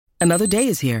Another day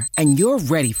is here, and you're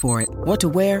ready for it. What to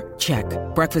wear? Check.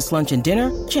 Breakfast, lunch, and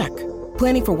dinner? Check.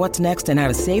 Planning for what's next and how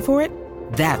to save for it?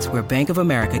 That's where Bank of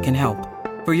America can help.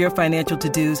 For your financial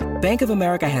to-dos, Bank of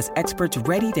America has experts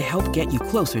ready to help get you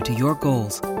closer to your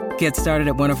goals. Get started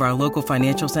at one of our local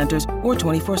financial centers or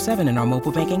 24/7 in our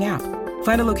mobile banking app.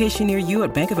 Find a location near you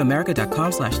at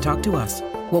bankofamerica.com/talktous.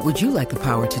 What would you like the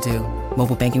power to do?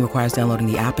 Mobile banking requires downloading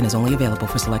the app and is only available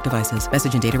for select devices.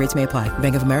 Message and data rates may apply.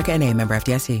 Bank of America N.A., member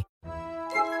FDIC.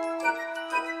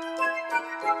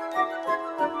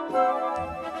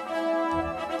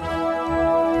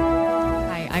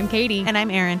 Hi, I'm Katie. And I'm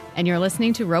Erin. And you're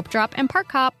listening to Rope Drop and Park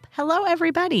Hop. Hello,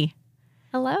 everybody.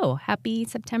 Hello. Happy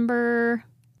September.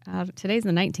 Today's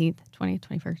the 19th, 20th,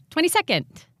 21st, 22nd.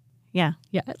 Yeah.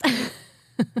 Yes.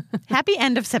 Happy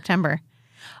end of September.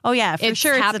 Oh, yeah, for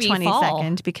sure it's the 22nd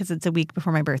fall. because it's a week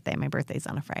before my birthday. My birthday's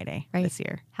on a Friday this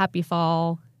year. Happy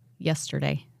fall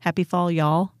yesterday. Happy fall,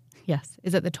 y'all. Yes.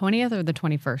 Is it the 20th or the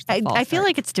 21st? I feel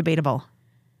like it's debatable.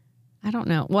 I don't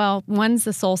know. Well, one's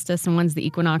the solstice and one's the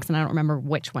equinox, and I don't remember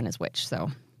which one is which.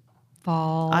 So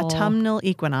fall. Autumnal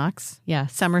equinox.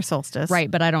 Yes. Summer solstice. Right,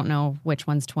 but I don't know which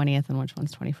one's 20th and which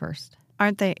one's 21st.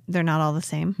 Aren't they? They're not all the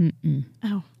same? Mm-mm.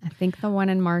 Oh. I think the one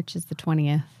in March is the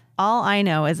 20th. All I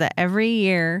know is that every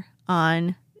year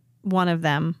on one of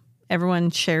them, everyone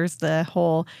shares the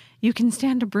whole, you can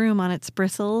stand a broom on its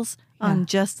bristles on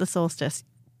just the solstice.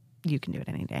 You can do it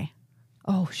any day.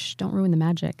 Oh, don't ruin the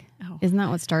magic. Oh. Isn't that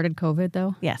what started COVID,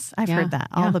 though? Yes, I've heard that.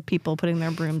 All the people putting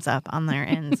their brooms up on their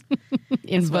ends.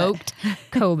 Invoked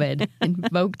COVID.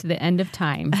 Invoked the end of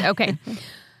times. Okay.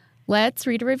 Let's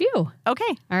read a review.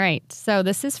 Okay. All right. So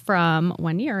this is from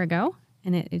 1 year ago,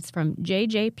 and it's from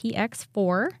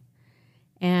JJPX4.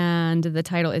 And the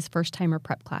title is First Timer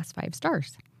Prep Class 5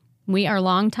 stars. We are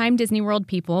longtime Disney World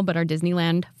people, but are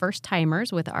Disneyland first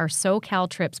timers with our SoCal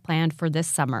trips planned for this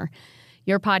summer.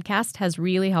 Your podcast has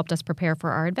really helped us prepare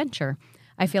for our adventure.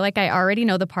 I feel like I already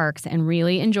know the parks and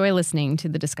really enjoy listening to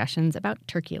the discussions about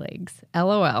turkey legs.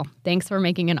 LOL. Thanks for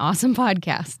making an awesome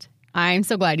podcast. I'm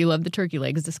so glad you love the turkey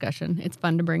legs discussion. It's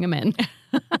fun to bring them in.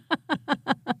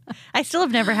 I still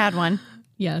have never had one.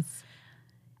 Yes.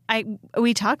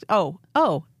 We talked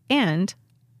and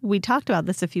we talked about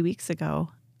this a few weeks ago.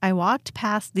 I walked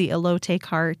past the elote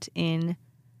cart in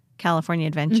California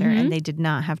Adventure and they did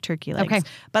not have turkey legs. Okay.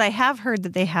 But I have heard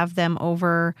that they have them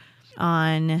over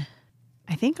on,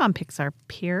 I think on Pixar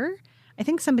Pier. I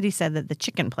think somebody said that the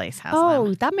chicken place has them.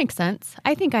 Oh, that makes sense.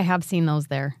 I think I have seen those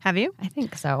there. Have you? I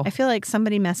think so. I feel like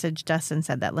somebody messaged us and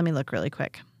said that. Let me look really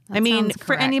quick. That sounds for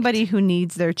correct. anybody who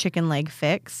needs their chicken leg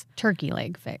fix. Turkey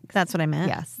leg fix. That's what I meant.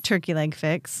 Yes. Turkey leg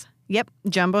fix. Yep.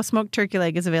 Jumbo smoked turkey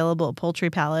leg is available at Poultry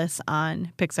Palace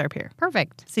on Pixar Pier.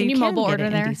 Perfect. So Can you can mobile get order it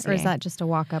in there? DCA. Or is that just a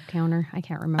walk-up counter? I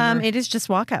can't remember. It is just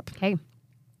walk up. Okay.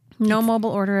 No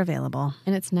mobile order available.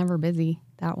 And it's never busy,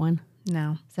 that one.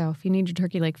 No. So if you need your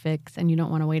turkey leg fix and you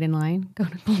don't want to wait in line, go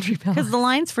to Poultry Palace. Because the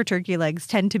lines for turkey legs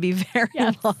tend to be very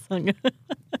long.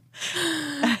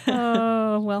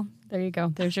 Oh, well, there you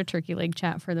go. There's your turkey leg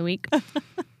chat for the week.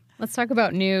 Let's talk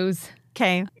about news.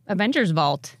 Okay. Avengers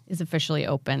Vault is officially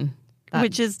open.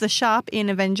 Which is the shop in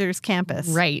Avengers Campus.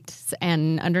 Right.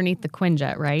 And underneath the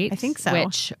Quinjet, right? I think so.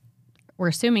 Which we're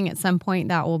assuming at some point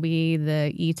that will be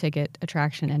the e-ticket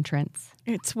attraction entrance.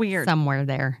 It's weird. Somewhere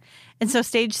there. And so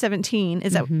stage 17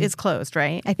 is closed,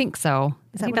 right? I think so.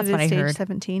 Is I think that that's what I stage heard.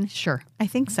 17? Sure. I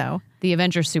think so. The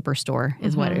Avengers Superstore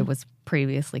is what it was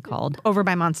previously called. Over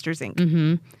by Monsters,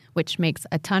 Inc. Which makes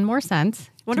a ton more sense.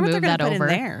 Wonder what they're going to put in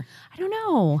there. I don't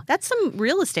know. That's some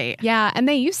real estate. Yeah, and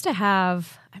they used to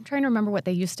have, I'm trying to remember what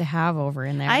they used to have over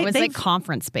in there. It was like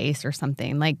conference space or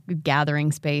something, like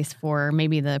gathering space for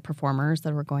maybe the performers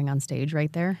that were going on stage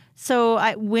right there. So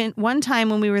I went one time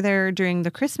when we were there during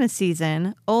the Christmas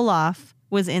season, Olaf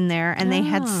was in there and they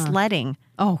had sledding.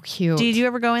 Oh, cute. Did you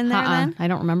ever go in there then? I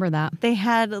don't remember that. They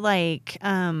had like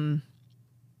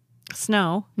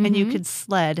snow and you could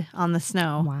sled on the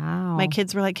snow. Wow. My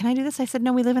kids were like, "Can I do this?" I said,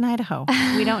 "No, we live in Idaho.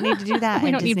 We don't need to do that We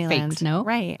in don't need Disneyland." fake snow.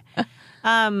 Right.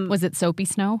 Was it soapy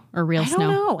snow or real snow?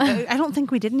 I don't know. I don't think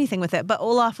we did anything with it, but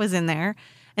Olaf was in there.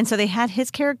 And so they had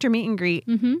his character meet and greet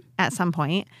at some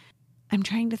point. I'm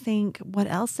trying to think what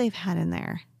else they've had in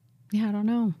there. Yeah, I don't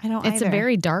know. I don't It's either. a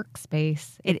very dark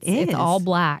space. It is. It's all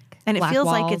black. And it Black feels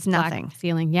like walls, it's black nothing.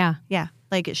 ceiling. Yeah. Yeah.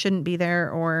 Like it shouldn't be there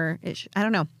or I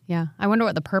don't know. Yeah. I wonder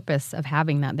what the purpose of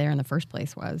having that there in the first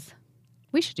place was.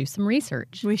 We should do some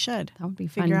research. We should. That would be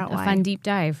fun. Figure out a why. fun deep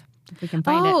dive if we can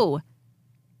find it. Oh,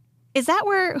 is that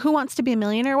where Who Wants to Be a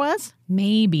Millionaire was?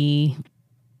 Maybe.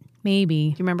 Do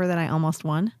you remember that I almost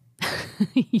won?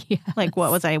 Yeah. Like,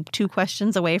 what was I, 2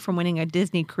 questions away from winning a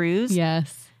Disney cruise?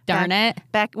 Yes. Darn it.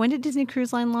 Back when did Disney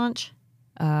Cruise Line launch?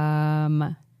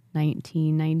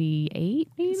 1998,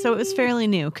 maybe? So it was fairly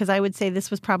new, because I would say this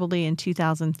was probably in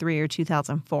 2003 or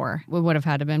 2004. We would have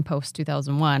had to have been post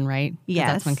 2001, right? 'Cause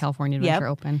Yes. That's when California Adventure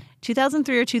opened.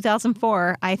 2003 or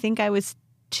 2004, I think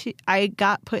I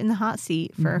got put in the hot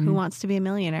seat for Who Wants to Be a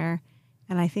Millionaire,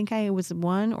 and I think I was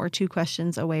 1 or 2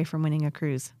 questions away from winning a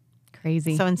cruise.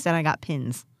 Crazy. So instead I got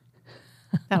pins.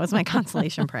 That was my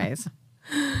consolation prize.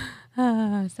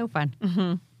 So fun.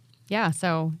 Mm-hmm. Yeah,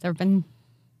 so there have been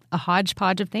a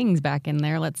hodgepodge of things back in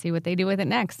there. Let's see what they do with it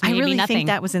next. Maybe I really nothing. think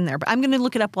that was in there, but I'm going to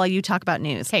look it up while you talk about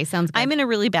news. Okay, sounds good. I'm in a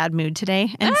really bad mood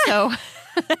today, and so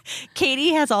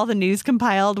Katie has all the news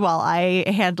compiled while I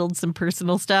handled some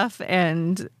personal stuff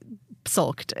and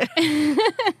sulked.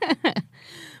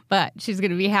 But she's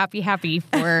going to be happy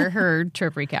for her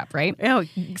trip recap, right? Oh,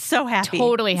 so happy.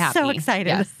 Totally happy. So excited.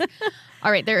 Yes.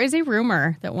 All right, there is a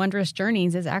rumor that Wondrous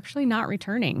Journeys is actually not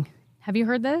returning. Have you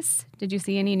heard this? Did you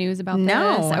see any news about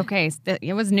No. this? Okay,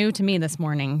 it was new to me this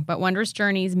morning. But Wondrous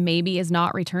Journeys maybe is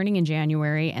not returning in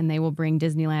January, and they will bring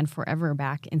Disneyland Forever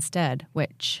back instead,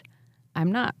 which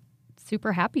I'm not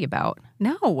super happy about.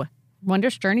 No.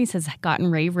 Wondrous Journeys has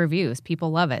gotten rave reviews.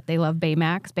 People love it. They love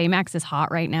Baymax. Baymax is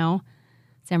hot right now.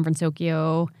 San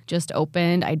Francisco just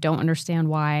opened. I don't understand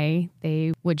why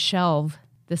they would shelve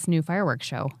this new fireworks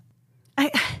show.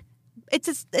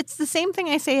 It's the same thing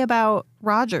I say about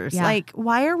Rogers. Yeah. Like,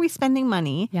 why are we spending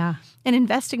money Yeah. and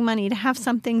investing money to have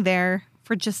something there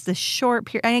for just this short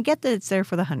period? And I get that it's there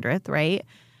for the 100th, right?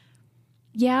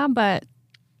 Yeah, but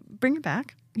Bring it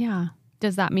back. yeah.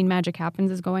 Does that mean Magic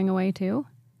Happens is going away too?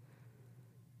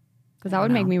 Because that I would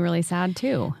don't make know. me really sad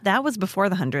too. That was before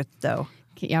the 100th, though.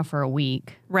 Yeah, for a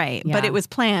week. Right. Yeah. But it was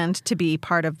planned to be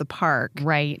part of the park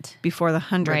Right. before the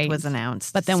 100th Right. was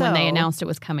announced. But then when they So, announced it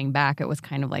was coming back, it was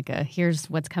kind of like here's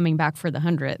what's coming back for the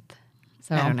 100th.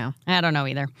 So I don't know. I don't know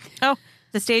either. Oh,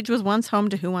 the stage was once home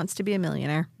to Who Wants to Be a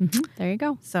Millionaire. There you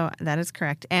go. So that is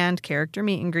correct. And character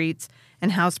meet and greets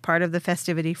and housed part of the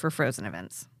festivity for Frozen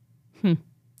events.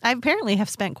 I apparently have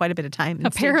spent quite a bit of time in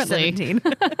Apparently. Stage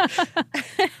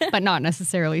 17. But not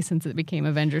necessarily since it became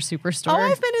Avengers Superstore. Oh,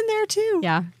 I've been in there too.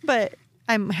 Yeah. But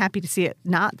I'm happy to see it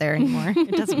not there anymore.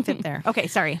 It doesn't fit there. Okay,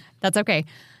 sorry. That's okay.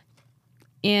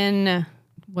 In,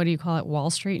 what do you call it, Wall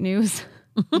Street news?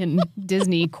 In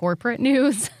Disney corporate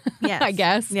news, Yes. I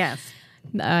guess. Yes.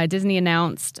 Disney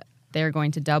announced they're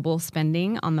going to double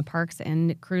spending on the parks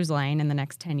and cruise line in the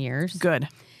next 10 years. Good.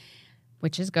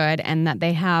 Which is good, and that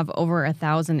they have over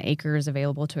 1,000 acres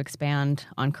available to expand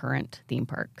on current theme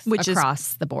parks Which is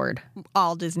across the board.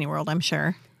 All Disney World, I'm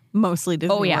sure. Mostly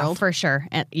Disney Oh, yeah, World. for sure.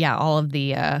 And yeah, all of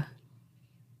the, I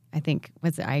think,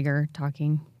 was it Iger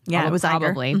talking? Yeah, it was Iger.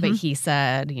 Probably, but he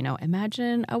said,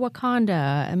 imagine a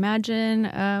Wakanda, imagine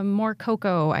more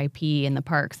Coco IP in the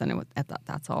parks, and I thought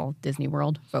that's all Disney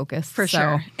World focused. For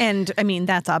sure. And I mean,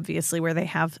 that's obviously where they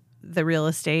have the real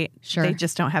estate. Sure. They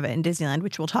just don't have it in Disneyland,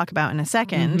 which we'll talk about in a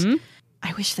second.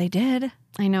 I wish they did.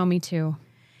 I know, me too.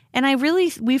 And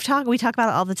we talk about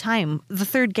it all the time. The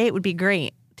third gate would be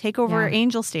great. Take over Yeah.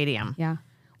 Angel Stadium. Yeah.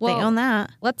 They own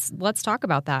that. Let's talk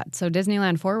about that. So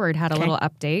Disneyland Forward had a little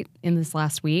update in this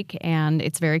last week, and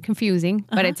it's very confusing,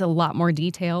 but it's a lot more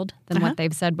detailed than what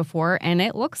they've said before, and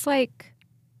it looks like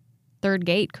third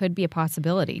gate could be a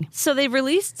possibility. So they've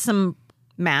released some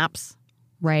maps,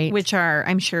 Right. which are,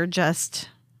 I'm sure, just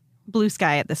blue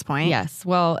sky at this point. Yes.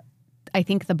 Well, I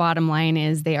think the bottom line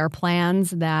is they are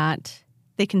plans that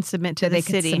They can submit to the they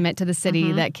city. can submit to the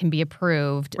city that can be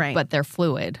approved, Right. but they're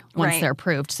fluid once Right. they're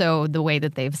approved. So the way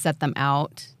that they've set them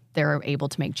out, they're able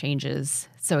to make changes.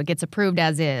 So it gets approved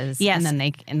as is, Yes. and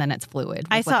then it's fluid.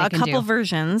 I with what saw they a can couple do.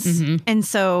 versions. And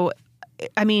so,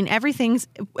 I mean, everything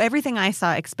I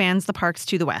saw expands the parks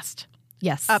to the west.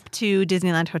 Yes. Up to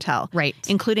Disneyland Hotel. Right.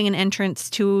 Including an entrance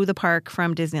to the park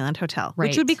from Disneyland Hotel, which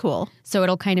Right. would be cool. So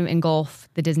it'll kind of engulf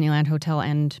the Disneyland Hotel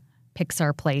and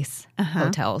Pixar Place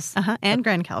hotels. And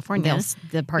Grand California.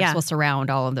 The parks Yeah. will surround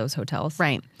all of those hotels.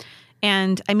 Right.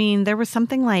 And I mean, there was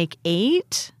something like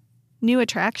 8 new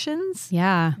attractions,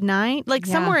 Yeah. 9, like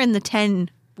Yeah. somewhere in the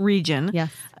 10 region.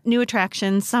 Yes. New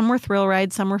attractions. Some were thrill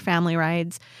rides, some were family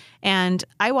rides. And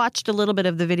I watched a little bit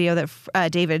of the video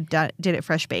that David did at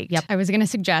Fresh Baked. Yep. I was going to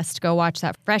suggest go watch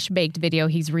that Fresh Baked video.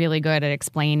 He's really good at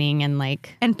explaining and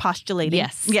And postulating.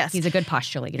 yes. Yes. He's a good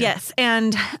postulator. Yes.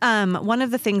 And one of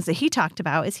the things that he talked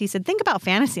about is he said, think about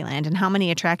Fantasyland and how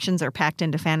many attractions are packed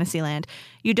into Fantasyland.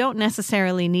 You don't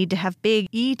necessarily need to have big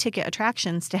e-ticket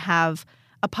attractions to have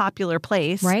a popular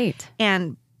place. Right.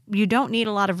 And you don't need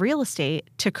a lot of real estate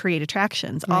to create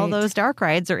attractions. All Right. those dark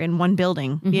rides are in one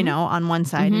building, on one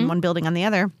side and one building on the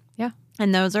other. Yeah.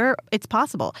 And it's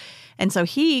possible. And so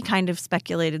he kind of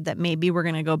speculated that maybe we're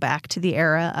going to go back to the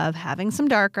era of having some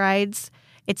dark rides.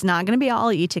 It's not going to be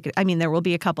all e-ticket. I mean, there will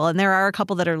be a couple, and there are a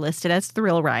couple that are listed as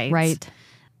thrill rides. Right.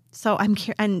 So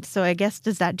and so I guess,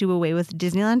 does that do away with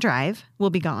Disneyland Drive? Will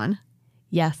be gone.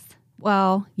 Yes.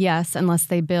 Well, yes, unless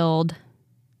they build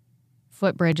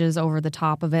footbridges over the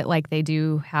top of it like they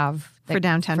do have For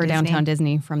downtown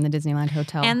Disney from the Disneyland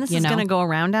Hotel. And this is going to go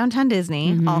around downtown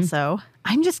Disney also.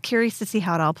 I'm just curious to see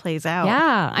how it all plays out.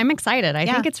 Yeah, I'm excited. I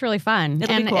think it's really fun.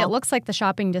 It'll be cool. It looks like the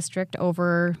shopping district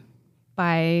over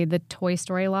by the Toy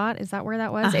Story lot, is that where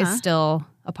that was? Is still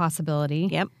a possibility.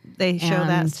 Yep, they show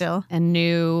that still. And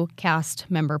new cast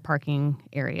member parking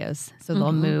areas. So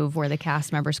they'll move where the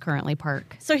cast members currently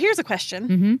park. So here's a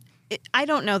question. I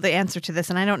don't know the answer to this,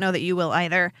 and I don't know that you will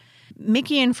either.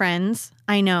 Mickey and Friends,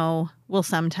 I know, will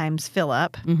sometimes fill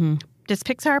up. Does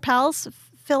Pixar Pals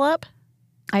fill up?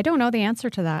 I don't know the answer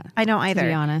to that. I don't either. To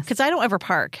be honest. Because I don't ever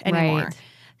park anymore. Right.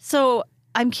 So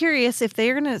I'm curious if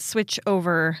they're going to switch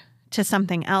over to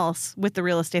something else with the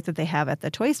real estate that they have at the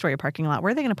Toy Story parking lot.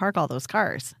 Where are they going to park all those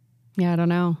cars? Yeah, I don't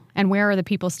know. And where are the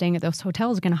people staying at those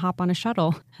hotels going to hop on a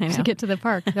shuttle to get to the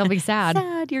park? They'll be sad.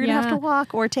 You're going to have to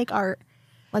walk or take Art.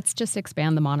 Let's just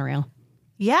expand the monorail.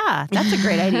 Yeah, that's a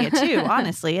great idea too,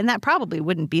 honestly. And that probably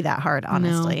wouldn't be that hard,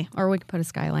 honestly. No. Or we could put a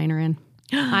Skyliner in.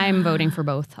 I'm voting for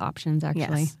both options,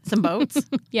 actually. Yes. Some boats?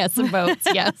 Yes, some boats,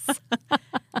 yes.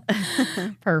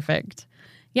 Perfect.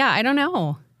 Yeah, I don't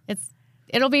know.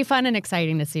 It'll be fun and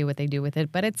exciting to see what they do with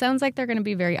it, but it sounds like they're going to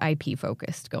be very IP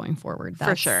focused going forward.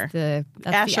 That's for sure.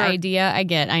 That's the idea I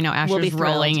get. I know Asher's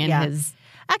rolling in his...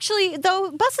 Actually,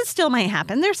 though, buses still might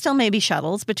happen. There still may be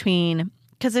shuttles between...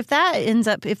 Because if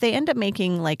they end up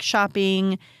making like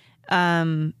shopping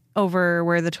over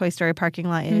where the Toy Story parking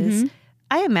lot is,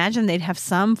 I imagine they'd have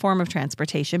some form of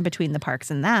transportation between the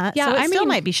parks and that. Yeah, so it still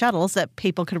might be shuttles that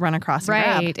people could run across and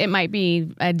grab. Right. It might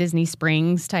be a Disney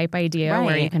Springs type idea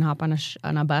where you can hop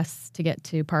on a bus to get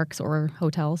to parks or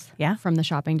hotels from the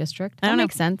shopping district. That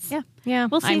makes sense. Yeah. Yeah.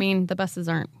 We'll see. I mean, the buses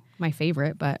aren't my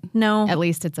favorite, but no, at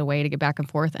least it's a way to get back and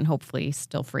forth and hopefully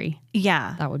still free.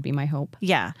 Yeah. That would be my hope.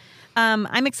 Yeah.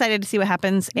 I'm excited to see what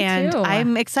happens. Me too.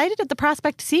 I'm excited at the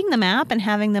prospect of seeing the map and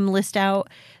having them list out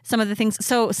some of the things.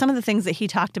 So some of the things that he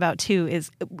talked about too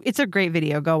is, it's a great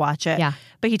video. Go watch it. Yeah.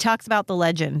 But he talks about the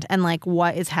legend and like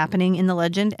what is happening in the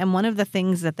legend. And one of the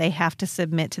things that they have to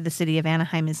submit to the city of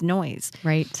Anaheim is noise.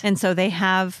 Right. And so they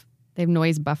have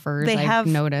noise buffers, I've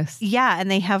noticed. Yeah,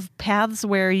 and they have paths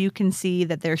where you can see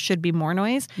that there should be more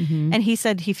noise. And he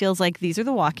said he feels like these are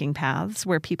the walking paths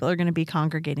where people are going to be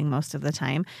congregating most of the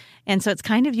time. And so it's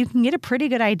kind of, you can get a pretty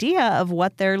good idea of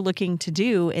what they're looking to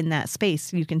do in that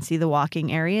space. You can see the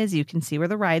walking areas. You can see where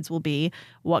the rides will be,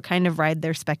 what kind of ride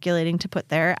they're speculating to put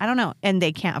there. I don't know. And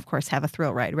they can't, of course, have a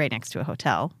thrill ride right next to a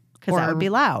hotel because that would be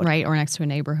loud. Right, or next to a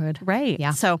neighborhood. Right.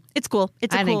 Yeah. So it's cool.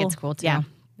 I think it's cool, too. Yeah.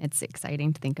 It's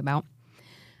exciting to think about.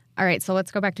 All right, so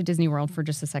let's go back to Disney World for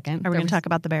just a second. Are we going to talk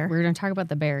about the bear? We're going to talk about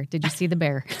the bear. Did you see the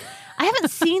bear? I haven't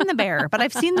seen the bear, but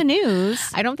I've seen the news.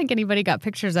 I don't think anybody got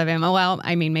pictures of him. Oh, well,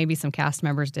 I mean, maybe some cast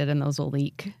members did, and those will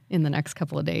leak in the next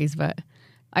couple of days. But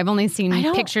I've only seen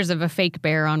pictures of a fake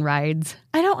bear on rides.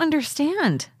 I don't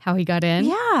understand how he got in.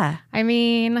 Yeah. I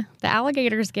mean, the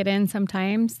alligators get in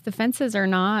sometimes. The fences are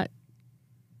not...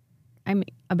 I mean,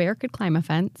 a bear could climb a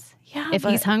fence. Yeah, if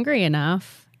he's hungry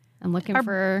enough. I'm looking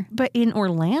for... But in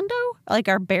Orlando? Like,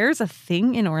 are bears a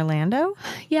thing in Orlando?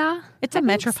 Yeah. It's a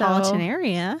metropolitan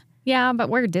area. Yeah, but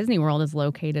where Disney World is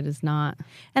located is not.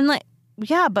 And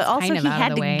but also he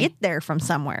had to get there from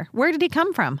somewhere. Where did he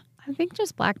come from? I think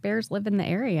just black bears live in the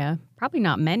area. Probably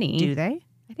not many. Do they?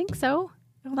 I think so.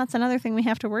 Well, that's another thing we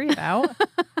have to worry about.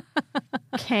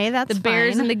 Okay, that's the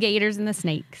bears and the gators and the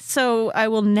snakes. So I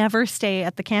will never stay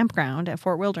at the campground at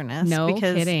Fort Wilderness. No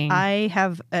because kidding.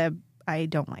 I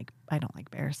don't like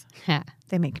bears.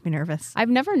 They make me nervous. I've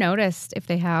never noticed if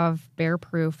they have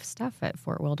bear-proof stuff at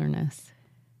Fort Wilderness.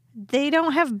 They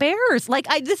don't have bears. Like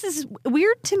this is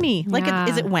weird to me. Like,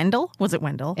 is it Wendell? Was it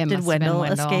Wendell? Did Wendell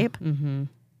escape? Mm-hmm.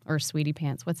 Or Sweetie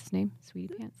Pants. What's his name?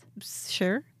 Sweetie Pants.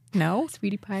 Sure. No.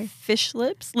 Sweetie Pie. Fish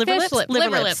lips. Liver lips.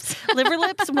 Liver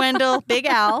lips. Wendell. Big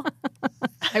Al.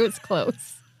 I was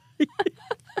close.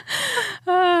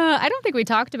 I don't think we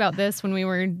talked about this when we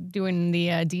were doing the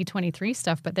D23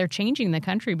 stuff, but they're changing the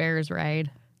Country Bears ride.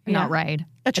 Yeah. Not ride.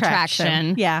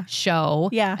 Attraction. Show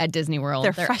at Disney World.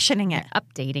 They're freshening it.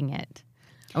 Updating it.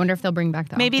 I wonder if they'll bring back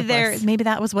the octopus. Maybe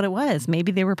that was what it was.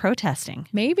 Maybe they were protesting.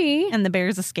 Maybe. And the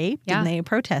bears escaped and they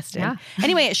protested. Yeah.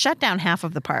 Anyway, it shut down half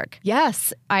of the park.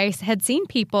 Yes. I had seen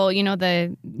people,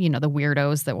 the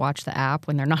weirdos that watch the app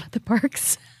when they're not at the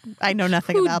parks. I know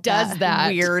nothing about that. Who does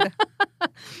that? Weird.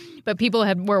 But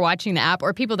people were watching the app,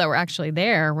 or people that were actually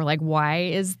there were like, why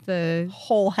is the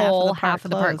whole half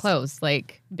of the park closed?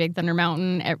 Like Big Thunder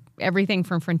Mountain, everything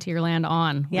from Frontierland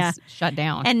on was shut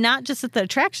down. And not just that the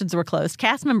attractions were closed.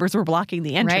 Cast members were blocking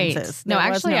the entrances. Right. No,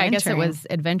 actually, I guess it was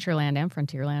Adventureland and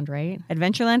Frontierland, right?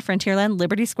 Adventureland, Frontierland,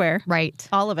 Liberty Square. Right.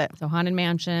 All of it. So Haunted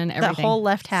Mansion, everything. The whole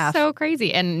left half. So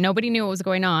crazy. And nobody knew what was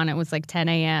going on. It was like 10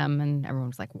 a.m. and everyone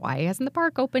was like, why hasn't the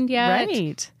park opened yet?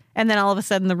 Right. And then all of a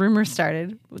sudden the rumors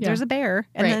started. There's a bear.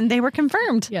 And then they were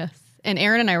confirmed. Yes. And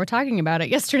Erin and I were talking about it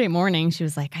yesterday morning. She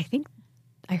was like, I think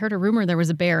I heard a rumor there was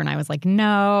a bear. And I was like,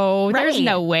 no, there's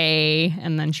no way.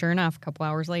 And then sure enough, a couple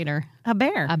hours later. A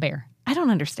bear. I don't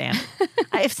understand.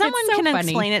 If someone so can funny.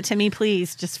 explain it to me,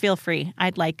 please just feel free.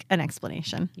 I'd like an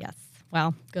explanation. Yes.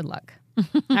 Well, good luck.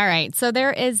 All right. So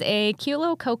there is a cute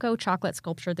little cocoa chocolate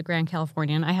sculpture, the Grand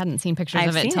Californian. I hadn't seen pictures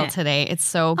of it till today. It's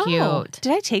so cute. Oh,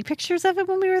 did I take pictures of it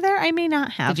when we were there? I may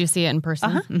not have. Did you see it in person?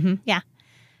 Uh-huh. Mm-hmm. Yeah.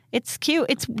 It's cute.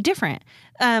 It's different.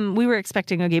 We were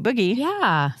expecting Oogie Boogie.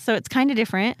 Yeah. So it's kind of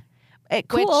different.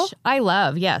 Cool. Which I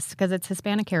love, yes, because it's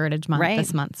Hispanic Heritage Month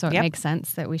this month. So it Yep. makes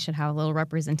sense that we should have a little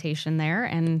representation there.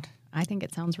 And I think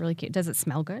it sounds really cute. Does it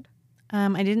smell good?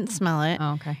 I didn't smell it.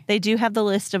 Oh, okay. They do have the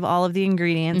list of all of the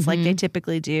ingredients like they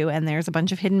typically do, and there's a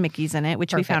bunch of hidden Mickeys in it,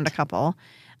 which we found a couple.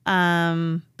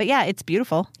 But yeah, it's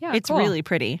beautiful. Yeah, it's really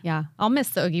pretty. Yeah, I'll miss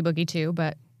the Oogie Boogie too,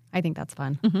 but I think that's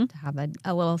fun to have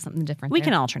a little something different. We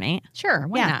can alternate. Sure,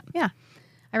 why not? Yeah.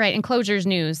 All right, enclosures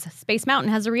news. Space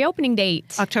Mountain has a reopening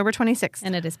date. October 26th.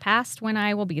 And it is past when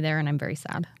I will be there, and I'm very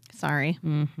sad. Sorry.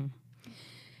 Mm-hmm.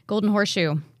 Golden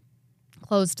Horseshoe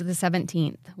closed the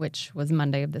 17th, which was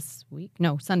Sunday of this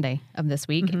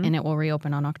week, and it will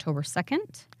reopen on October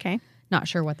 2nd. Okay. Not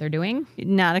sure what they're doing.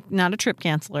 Not a trip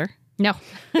canceller. No.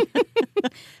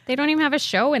 They don't even have a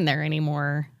show in there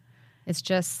anymore. It's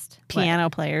just piano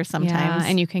players sometimes. Yeah,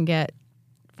 and you can get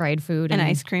fried food and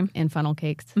ice cream and funnel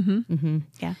cakes.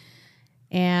 Yeah.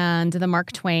 And the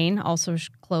Mark Twain also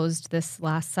closed this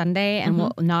last Sunday and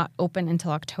will not open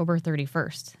until October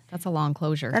 31st. That's a long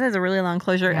closure. That is a really long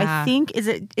closure. Yeah. I think, is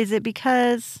it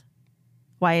because,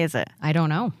 why is it? I don't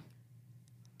know.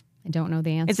 I don't know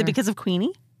the answer. Is it because of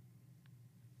Queenie?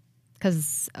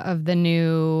 Because of the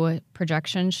new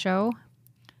projection show?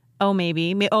 Oh,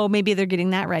 maybe. Maybe they're getting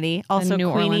that ready. Also, New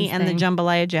Queenie Orleans and thing. the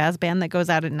Jambalaya Jazz Band that goes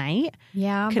out at night.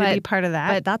 Yeah. Could it be part of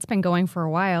that? But that's been going for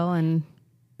a while. And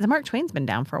the Mark Twain's been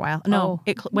down for a while. No.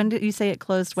 When did you say it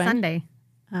closed? When? Sunday.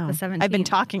 Oh, the 17th. I've been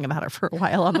talking about it for a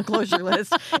while on the closure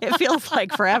list. It feels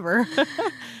like forever.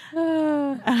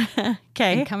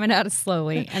 Okay. And coming out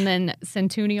slowly. And then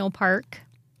Centennial Park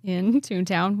in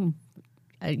Toontown,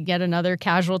 yet another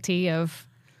casualty of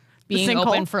being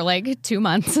open for like 2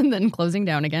 months and then closing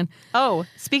down again. Oh,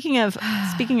 speaking of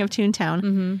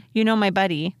Toontown, you know my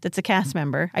buddy that's a cast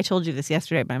member. I told you this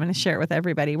yesterday, but I'm going to share it with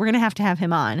everybody. We're going to have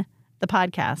him on the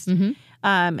podcast.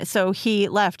 So he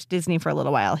left Disney for a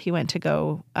little while. He went to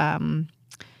go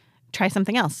try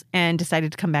something else and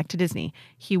decided to come back to Disney.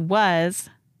 He was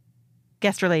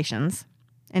guest relations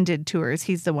and did tours.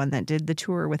 He's the one that did the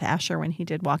tour with Asher when he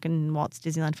did Walk in Walt's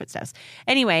Disneyland Footsteps.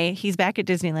 Anyway, he's back at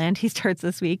Disneyland. He starts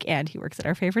this week, and he works at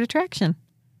our favorite attraction.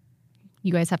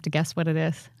 You guys have to guess what it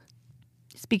is.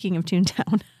 Speaking of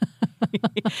Toontown.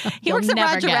 He works You'll at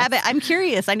never Roger guess. Rabbit. I'm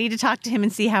curious. I need to talk to him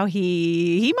and see how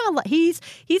he's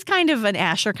kind of an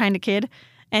Asher kind of kid.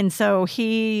 And so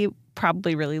he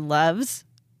probably really loves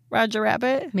Roger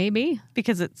Rabbit. Maybe.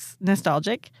 Because it's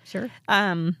nostalgic. Sure.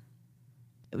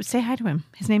 Say hi to him.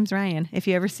 His name's Ryan. If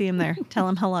you ever see him there, tell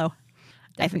him hello.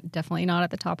 Definitely not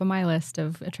at the top of my list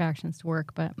of attractions to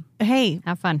work, but Hey,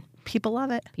 have fun. people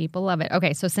love it. People love it.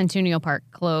 Okay, so Centennial Park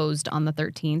closed on the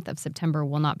 13th of September,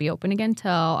 will not be open again till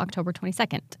October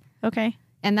 22nd. Okay.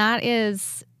 And that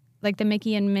is like the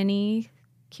Mickey and Minnie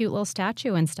cute little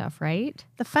statue and stuff, right?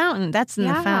 The fountain. That's in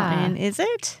the fountain. Is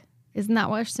it? Isn't that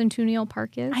what Centennial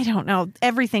Park is? I don't know.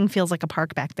 Everything feels like a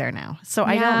park back there now. So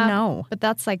I don't know. But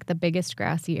that's like the biggest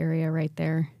grassy area right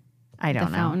there. I don't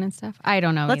the know. fountain and stuff. I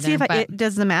don't know Let's either, see if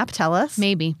does the map tell us?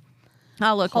 Maybe.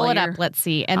 I'll look Pull while it you're- up. Let's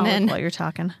see. And I'll then look while you're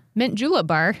talking. Mint Julep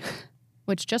Bar,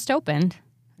 which just opened,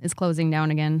 is closing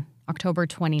down again October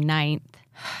 29th.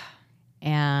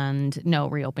 And no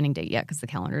reopening date yet because the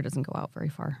calendar doesn't go out very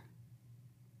far.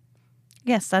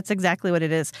 Yes, that's exactly what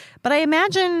it is. But I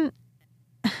imagine,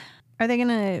 are they going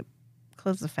to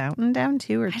close the fountain down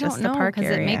too, or just the park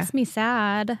area? It makes me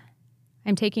sad.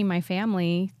 I'm taking my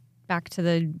family back to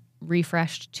the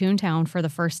refreshed Toontown for the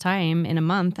first time in a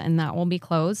month, and that will be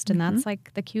closed. And that's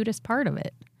like the cutest part of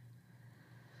it.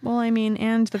 Well, I mean,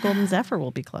 and the Golden Zephyr will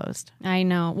be closed. I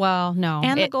know. Well, no.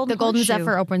 And the Golden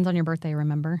Zephyr opens on your birthday,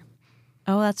 remember?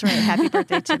 Oh, that's right. Happy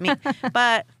birthday to me.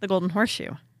 But the Golden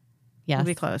Horseshoe will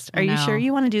be closed. Are you sure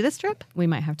you want to do this trip? We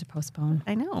might have to postpone.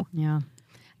 I know. Yeah.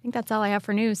 I think that's all I have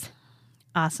for news.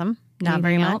 Awesome. Not Anything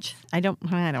very else? much. I don't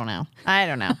know.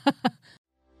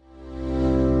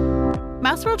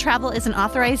 Mouse World Travel is an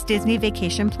authorized Disney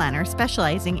vacation planner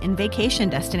specializing in vacation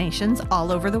destinations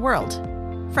all over the world.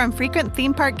 From frequent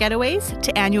theme park getaways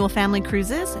to annual family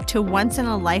cruises to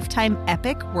once-in-a-lifetime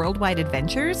epic worldwide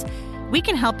adventures, we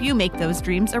can help you make those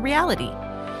dreams a reality.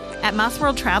 At Mouse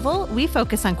World Travel, we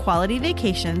focus on quality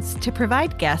vacations to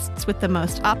provide guests with the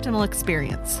most optimal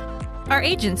experience. Our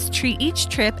agents treat each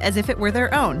trip as if it were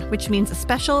their own, which means a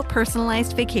special,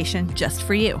 personalized vacation just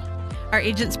for you. Our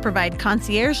agents provide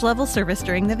concierge-level service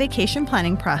during the vacation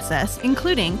planning process,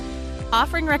 including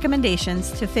offering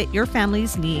recommendations to fit your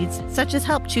family's needs, such as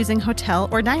help choosing hotel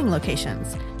or dining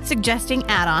locations, suggesting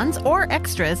add-ons or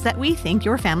extras that we think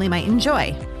your family might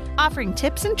enjoy, offering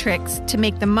tips and tricks to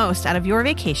make the most out of your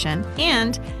vacation,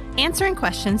 and answering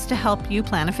questions to help you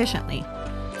plan efficiently.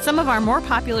 Some of our more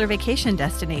popular vacation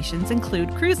destinations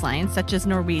include cruise lines such as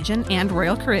Norwegian and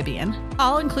Royal Caribbean,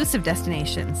 all-inclusive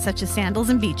destinations such as Sandals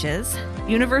and Beaches,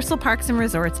 Universal Parks and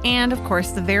Resorts, and, of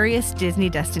course, the various Disney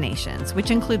destinations,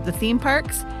 which include the theme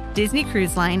parks, Disney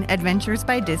Cruise Line, Adventures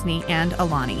by Disney, and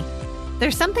Alani.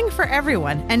 There's something for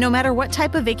everyone, and no matter what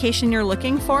type of vacation you're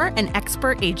looking for, an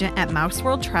expert agent at Mouse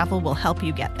World Travel will help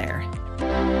you get there.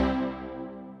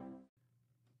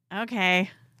 Okay.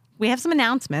 We have some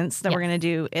announcements that we're going to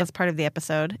do as part of the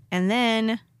episode, and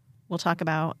then we'll talk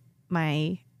about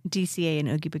my DCA and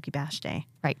Oogie Boogie Bash Day.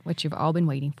 Right, which you've all been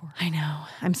waiting for. I know.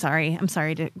 I'm sorry. I'm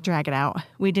sorry to drag it out.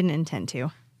 We didn't intend to.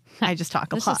 I just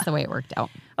talk a lot. This is the way it worked out.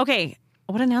 Okay,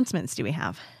 what announcements do we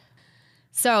have?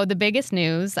 So the biggest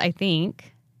news, I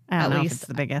think, I don't at know least, if it's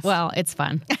the biggest. Well, it's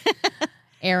fun.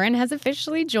 Erin has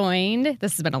officially joined.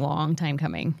 This has been a long time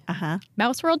coming.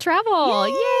 Mouse World Travel.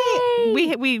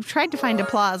 Yay! We tried to find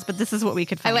applause, but this is what we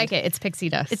could find. I like it. It's pixie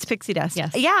dust. It's pixie dust.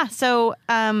 Yes. Yeah. So,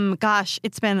 gosh,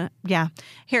 it's been,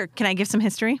 Here, can I give some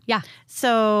history? Yeah.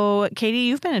 So, Katie,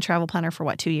 you've been a travel planner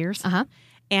for 2 years?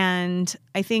 And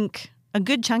I think a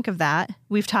good chunk of that,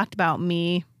 we've talked about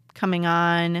me coming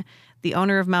on. The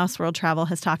owner of Mouse World Travel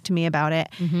has talked to me about it.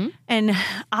 And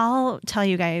I'll tell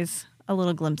you guys a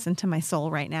little glimpse into my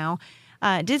soul right now.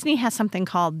 Disney has something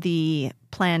called the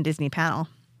Plan Disney panel.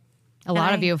 A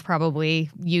lot of you have probably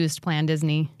used Plan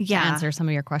Disney to answer some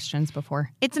of your questions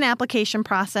before. It's an application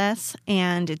process,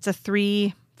 and it's a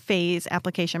 3-phase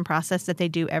application process that they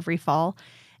do every fall.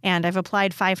 And I've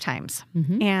applied 5 times.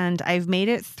 And I've made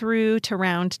it through to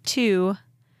round 2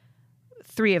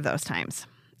 3 of those times.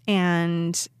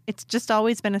 And it's just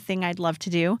always been a thing I'd love to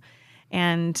do.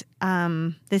 And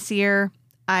this year,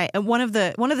 one of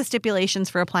the stipulations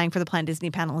for applying for the Plan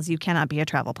Disney panel is you cannot be a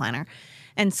travel planner.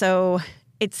 And so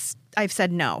I've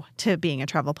said no to being a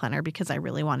travel planner because I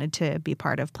really wanted to be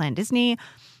part of Plan Disney.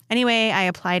 Anyway, I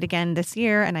applied again this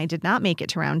year, and I did not make it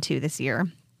to round 2 this year.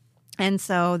 And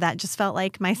so that just felt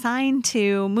like my sign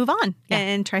to move on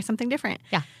and try something different.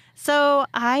 Yeah. So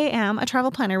I am a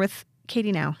travel planner with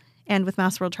Katie now and with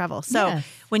Mouse World Travel. So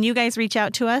when you guys reach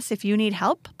out to us, if you need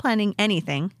help planning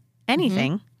anything,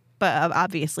 but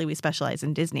obviously we specialize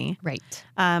in Disney. Right.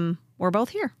 We're both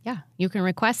here. Yeah. You can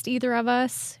request either of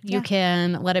us. You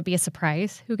can let it be a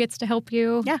surprise who gets to help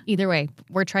you. Yeah. Either way,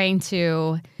 we're trying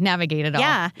to navigate it all.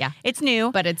 Yeah. It's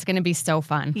new. But it's going to be so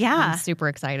fun. Yeah. I'm super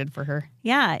excited for her.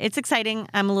 Yeah. It's exciting.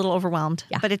 I'm a little overwhelmed,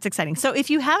 but it's exciting. So if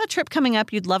you have a trip coming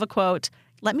up, you'd love a quote,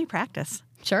 let me practice.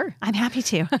 Sure. I'm happy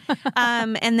to.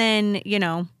 And then,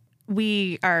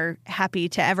 we are happy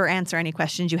to ever answer any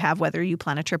questions you have, whether you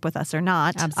plan a trip with us or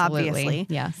not. Absolutely. Obviously.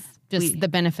 Yes. Just the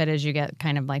benefit is you get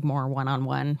kind of like more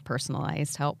one-on-one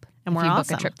personalized help. And we're if you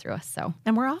awesome. book a trip through us.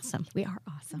 And we're awesome. We are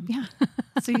awesome. Yeah.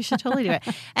 So you should totally do it.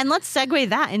 And let's segue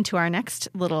that into our next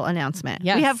little announcement.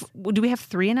 Yes. Do we have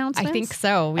 3 announcements? I think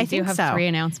so. We do have 3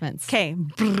 announcements. Okay.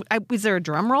 Is there a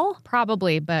drum roll?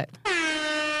 Probably, but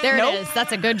there it is.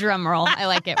 That's a good drum roll. I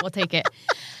like it. We'll take it.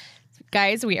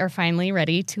 Guys, we are finally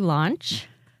ready to launch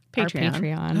our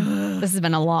Patreon. This has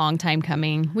been a long time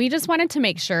coming. We just wanted to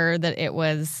make sure that it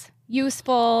was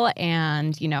useful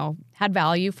and, had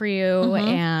value for you.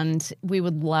 And we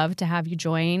would love to have you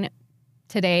join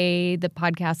today the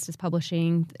podcast is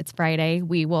publishing. It's Friday.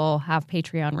 We will have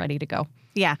Patreon ready to go.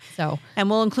 Yeah. So, and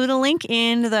we'll include a link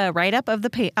in the write-up of the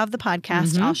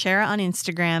podcast. I'll share it on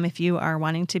Instagram if you are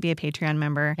wanting to be a Patreon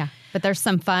member. yeah. But there's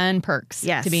some fun perks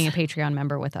Yes. to being a Patreon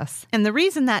member with us. And the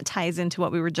reason that ties into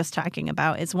what we were just talking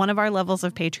about is one of our levels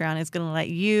of Patreon is going to let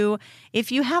you,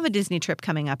 if you have a Disney trip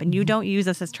coming up and you don't use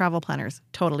us as travel planners,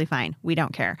 totally fine. We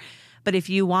don't care. But if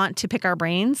you want to pick our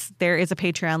brains, there is a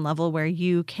Patreon level where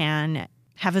you can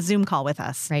have a Zoom call with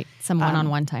us. Right. Some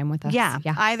one-on-one time with us. Yeah.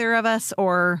 Either of us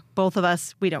or both of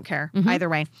us, we don't care. Either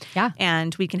way. Yeah.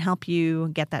 And we can help you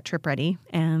get that trip ready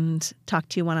and talk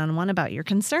to you one-on-one about your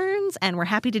concerns. And we're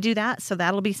happy to do that. So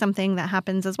that'll be something that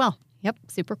happens as well. Yep.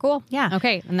 Super cool. Yeah.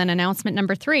 Okay. And then announcement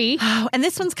number 3. Oh, and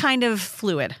this one's kind of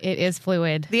fluid. It is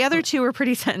fluid. The other two are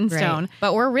pretty set in stone. Right.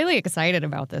 But we're really excited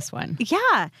about this one.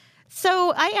 Yeah.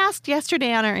 So I asked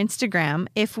yesterday on our Instagram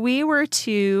if we were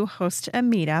to host a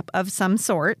meetup of some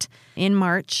sort in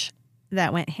March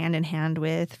that went hand in hand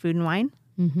with Food and Wine,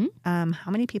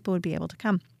 how many people would be able to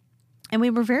come? And we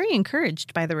were very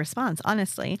encouraged by the response,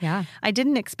 honestly. Yeah. I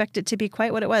didn't expect it to be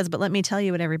quite what it was, but let me tell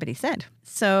you what everybody said.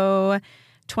 So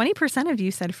 20% of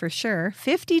you said for sure,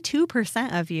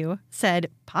 52% of you said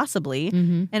possibly,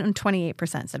 and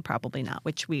 28% said probably not,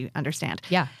 which we understand.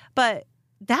 Yeah. But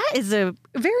that is a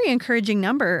very encouraging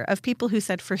number of people who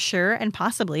said for sure and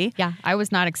possibly. Yeah, I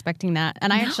was not expecting that.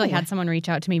 And I actually had someone reach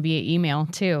out to me via email,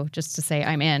 too, just to say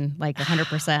I'm in, like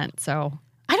 100%. So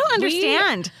I don't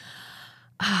understand.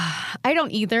 I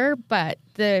don't either, but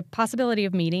the possibility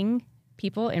of meeting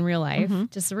people in real life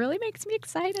just really makes me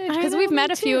excited. Because we've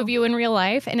met a few of you in real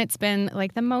life, and it's been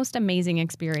like the most amazing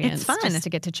experience. It's fun. Just to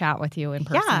get to chat with you in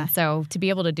person. Yeah. So to be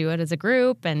able to do it as a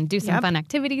group and do some fun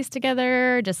activities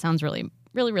together just sounds really,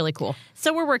 really, really cool.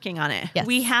 So we're working on it. Yes.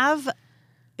 We have,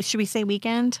 should we say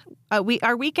weekend?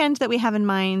 Our weekend that we have in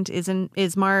mind is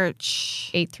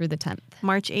March 8th through the 10th.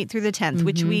 March 8th through the 10th,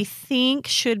 which we think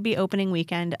should be opening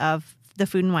weekend of the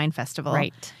Food and Wine Festival.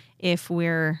 Right. If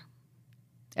we're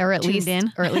Or at least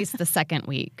in. or at least the second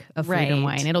week of Food and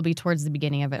Wine. It'll be towards the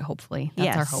beginning of it, hopefully.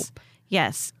 That's our hope.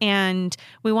 Yes. And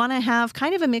we want to have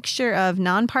kind of a mixture of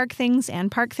non-park things and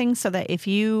park things so that if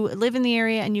you live in the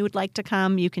area and you would like to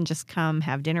come, you can just come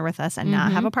have dinner with us and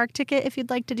not have a park ticket if you'd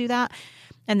like to do that.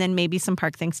 And then maybe some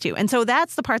park things too. And so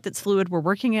that's the part that's fluid. We're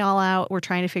working it all out. We're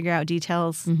trying to figure out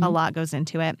details. A lot goes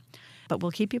into it. But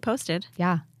we'll keep you posted.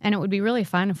 Yeah. And it would be really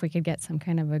fun if we could get some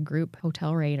kind of a group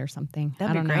hotel rate or something.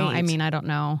 That'd I don't be know. great. I mean, I don't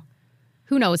know.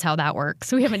 Who knows how that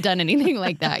works? We haven't done anything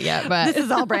like that yet. But This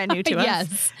is all brand new to us.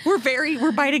 Yes.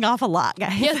 We're biting off a lot,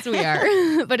 guys. Yes, we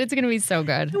are. But it's going to be so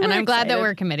good. And I'm glad that excited.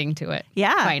 we're committing to it.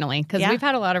 Yeah. Finally. Because we've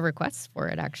had a lot of requests for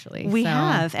it, actually. We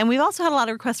have. And we've also had a lot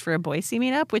of requests for a Boise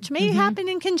meetup, which may happen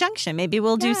in conjunction. Maybe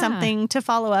we'll do something to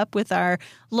follow up with our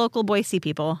local Boise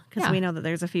people because we know that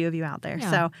there's a few of you out there.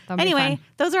 Yeah, So that'll be anyway, fun.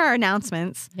 those are our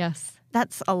announcements. Yes.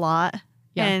 That's a lot.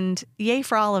 Yeah. And yay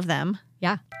for all of them.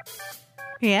 Yeah.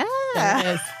 Yeah. There it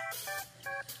is.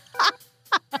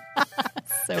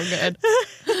 So good.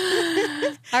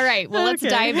 All right. Well, let's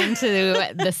dive into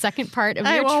the second part of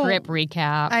your trip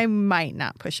recap. I might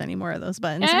not push any more of those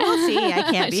buttons. We'll see. I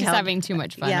can't be She's held. having too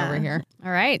much fun over here.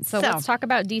 All right. So let's talk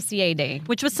about DCA Day.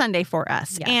 Which was Sunday for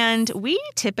us. Yes. And we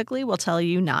typically will tell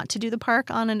you not to do the park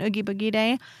on an Oogie Boogie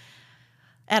Day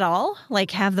at all.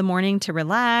 Like have the morning to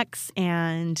relax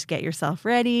and get yourself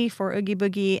ready for Oogie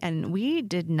Boogie. And we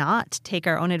did not take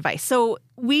our own advice. So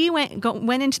we went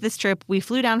into this trip. We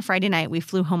flew down Friday night. We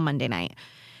flew home Monday night.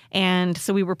 And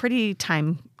so we were pretty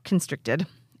time constricted.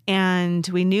 And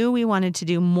we knew we wanted to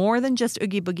do more than just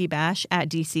Oogie Boogie Bash at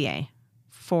DCA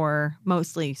for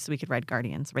mostly so we could ride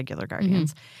regular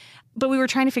Guardians. But we were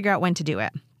trying to figure out when to do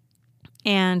it.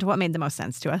 And what made the most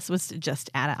sense to us was to just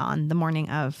add it on the morning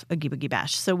of Oogie Boogie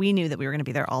Bash. So we knew that we were going to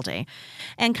be there all day.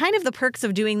 And kind of the perks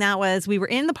of doing that was we were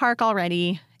in the park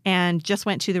already and just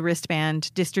went to the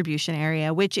wristband distribution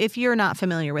area, which if you're not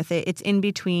familiar with it, it's in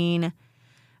between,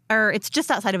 or it's just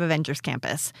outside of Avengers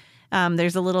Campus.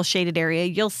 There's a little shaded area.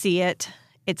 You'll see it.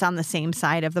 It's on the same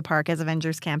side of the park as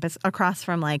Avengers Campus, across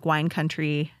from like Wine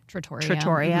Country,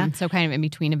 Trattoria. So kind of in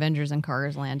between Avengers and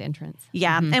Cars Land entrance.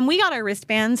 Yeah. And we got our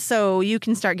wristbands, so you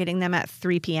can start getting them at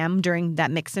 3 p.m. during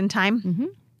that mix-in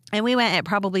time. And we went at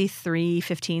probably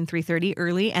 3:15, 3:30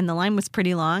 early, and the line was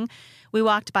pretty long. We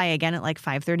walked by again at like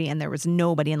 5:30, and there was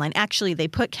nobody in line. Actually, they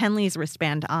put Kenley's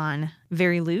wristband on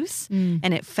very loose,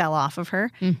 and it fell off of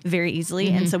her very easily.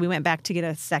 And so we went back to get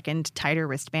a second, tighter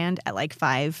wristband at like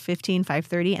 5:15,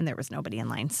 5:30, and there was nobody in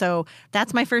line. So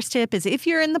that's my first tip is if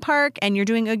you're in the park and you're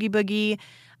doing Oogie Boogie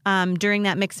during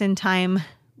that mix-in time,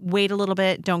 wait a little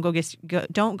bit. Don't go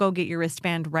get your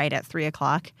wristband right at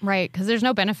 3:00. Right, because there's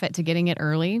no benefit to getting it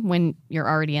early when you're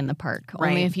already in the park. Right.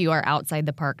 Only if you are outside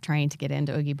the park trying to get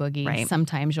into Oogie Boogie. Right.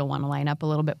 Sometimes you'll want to line up a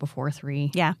little bit before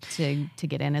 3 to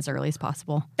get in as early as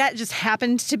possible. That just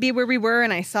happened to be where we were,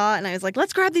 and I saw it, and I was like,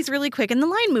 let's grab these really quick. And the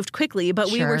line moved quickly,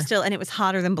 but we were still, and it was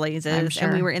hotter than blazes,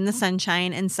 and we were in the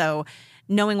sunshine. And so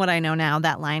knowing what I know now,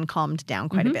 that line calmed down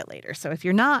quite a bit later. So if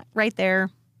you're not right there,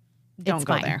 don't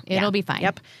go there. It'll be fine.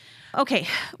 Yep. Okay,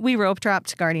 we rope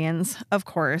dropped Guardians, of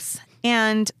course.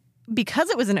 And because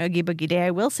it was an Oogie Boogie day,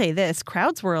 I will say this,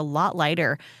 crowds were a lot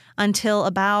lighter until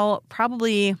about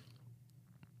probably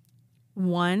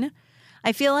 1.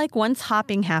 I feel like once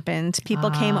hopping happened,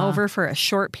 people came over for a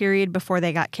short period before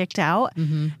they got kicked out.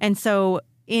 And so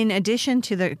in addition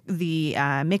to the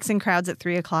mixing crowds at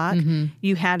 3:00,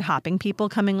 you had hopping people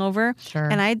coming over. Sure.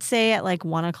 And I'd say at like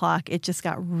 1:00, it just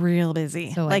got real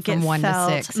busy. So like from 1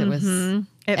 to 6, it was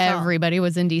everybody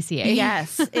was in DCA.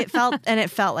 Yes, it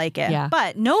felt like it. Yeah.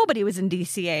 But nobody was in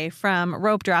DCA from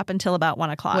rope drop until about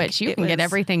 1:00. Which you can get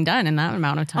everything done in that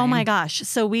amount of time. Oh my gosh.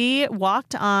 So we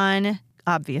walked on,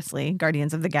 obviously,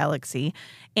 Guardians of the Galaxy.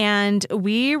 And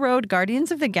we rode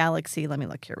Guardians of the Galaxy, let me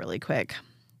look here really quick,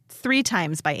 3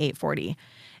 times by 8:40.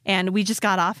 And we just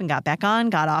got off and got back on,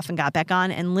 got off and got back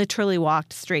on, and literally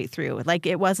walked straight through. Like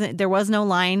there was no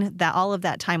line. That all of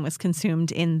that time was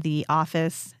consumed in the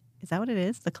office. Is that what it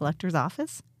is? The collector's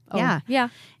office? Oh, Yeah. Yeah.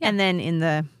 And then in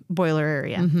the boiler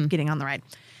area, getting on the ride.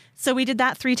 So we did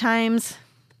that 3 times.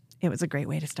 It was a great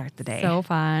way to start the day. So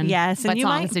fun. Yes. What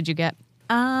songs did you get?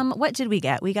 What did we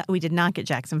get? We did not get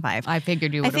Jackson 5. I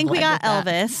figured you would have. I think we got led with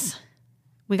that. Elvis.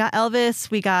 We got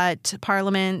Elvis, we got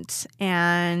Parliament,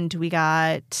 and we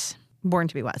got Born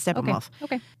to be Wild, Steppenwolf.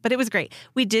 Okay. But it was great.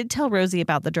 We did tell Rosie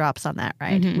about the drops on that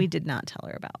ride. We did not tell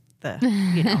her about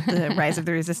the Rise of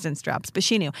the Resistance drops, but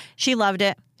she knew. She loved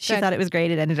it. She thought it was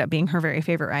great. It ended up being her very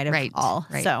favorite ride of all.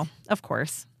 Right. So, of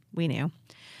course, we knew.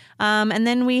 And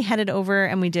then we headed over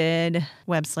and we did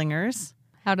Web Slingers.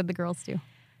 How did the girls do?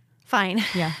 Fine.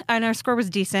 Yeah. And our score was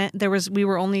decent. We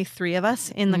were only 3 of us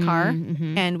in the car,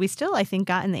 and we still, I think,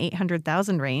 got in the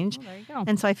 800,000 range. Oh, there you go.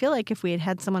 And so I feel like if we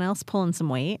had someone else pulling some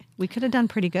weight, we could have done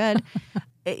pretty good.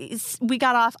 We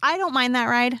got off. I don't mind that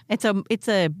ride. It's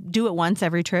a do it once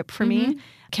every trip for me.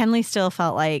 Kenley still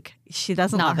felt like she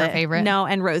doesn't Not love her it. favorite. No,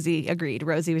 and Rosie agreed.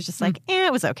 Rosie was just like,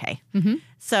 it was okay.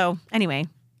 So anyway,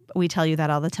 we tell you that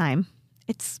all the time.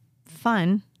 It's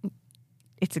fun.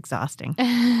 It's exhausting.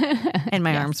 And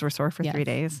my arms were sore for 3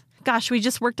 days. Gosh, we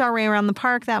just worked our way around the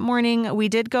park that morning. We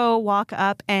did go walk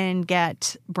up and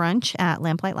get brunch at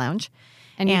Lamplight Lounge.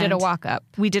 And you did a walk up.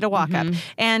 We did a walk up.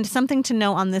 And something to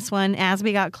note on this one, as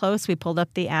we got close, we pulled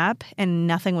up the app and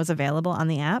nothing was available on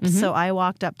the app. So I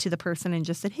walked up to the person and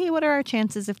just said, hey, what are our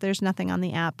chances if there's nothing on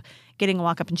the app getting a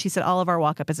walk up? And she said, all of our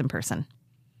walk up is in person.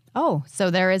 Oh, so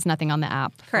there is nothing on the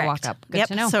app for walk up. Good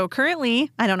to know. So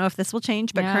currently, I don't know if this will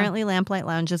change, but currently Lamplight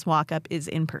Lounge's walk up is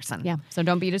in person. Yeah. So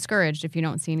don't be discouraged if you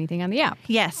don't see anything on the app.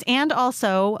 Yes. And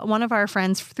also, one of our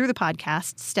friends through the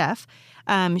podcast, Steph,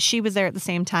 she was there at the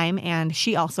same time, and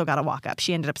she also got a walk up.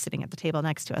 She ended up sitting at the table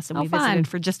next to us, and we visited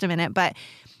for just a minute. But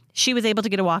she was able to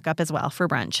get a walk up as well for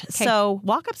brunch. Okay. So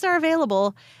walk ups are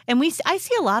available. And I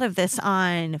see a lot of this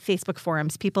on Facebook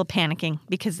forums, people panicking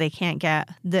because they can't get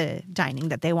the dining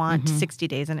that they want 60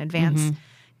 days in advance.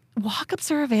 Walk-ups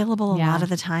are available a lot of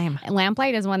the time.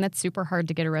 Lamplight is one that's super hard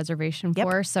to get a reservation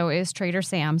for. So is Trader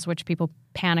Sam's, which people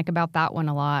panic about that one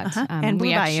a lot. And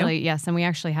Blue Bayou. And we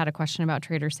actually had a question about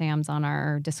Trader Sam's on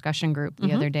our discussion group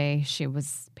the other day. She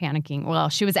was panicking. Well,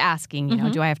 she was asking, you know,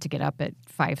 do I have to get up at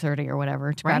 5:30 or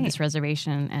whatever to grab this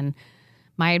reservation? And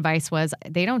my advice was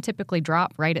they don't typically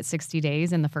drop right at 60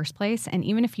 days in the first place. And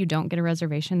even if you don't get a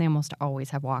reservation, they almost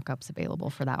always have walk-ups available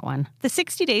for that one. The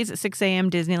 60 days at 6 a.m.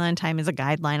 Disneyland time is a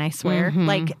guideline, I swear.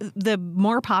 Like the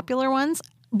more popular ones,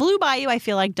 Blue Bayou, I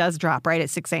feel like, does drop right at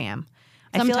 6 a.m.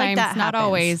 Sometimes, I feel like that not happens.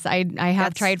 always. I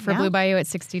have tried for Blue Bayou at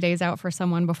 60 days out for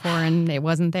someone before, and it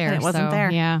wasn't there. And it wasn't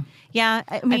there. Yeah. Yeah.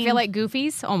 I feel like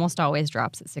Goofy's almost always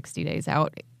drops at 60 days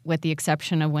out, with the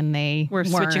exception of when they We're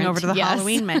switching over to the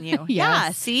Halloween menu. Yeah,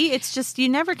 see, it's just, you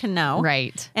never can know.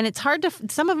 Right. And it's hard to,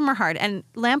 some of them are hard. And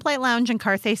Lamplight Lounge and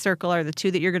Carthay Circle are the two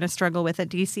that you're going to struggle with at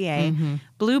DCA.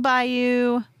 Blue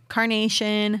Bayou,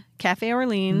 Carnation, Cafe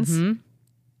Orleans.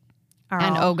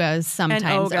 And Oga's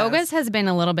sometimes. And Oga's has been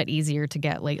a little bit easier to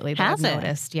get lately that I've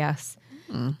noticed. Yes.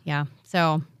 Yeah.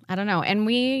 So, I don't know. And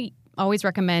we always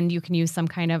recommend you can use some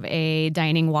kind of a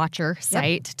dining watcher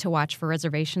site to watch for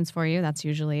reservations for you. That's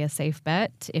usually a safe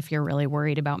bet. If you're really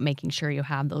worried about making sure you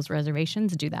have those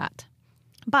reservations, do that.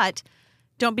 But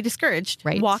don't be discouraged.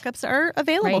 Right. Walk-ups are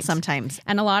available Right. sometimes.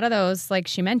 And a lot of those, like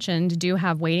she mentioned, do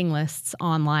have waiting lists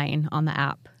online on the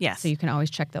app. Yes. So you can always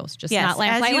check those, just Yes. not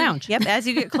Lamplight Lounge. Yep. As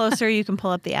you get closer, you can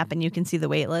pull up the app and you can see the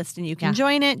wait list and you can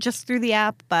join it just through the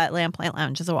app, but Lamplight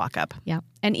Lounge is a walk-up. Yeah.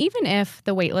 And even if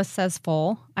the wait list says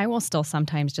full, I will still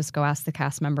sometimes just go ask the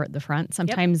cast member at the front.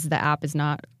 Sometimes the app is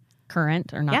not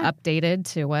current or not updated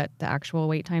to what the actual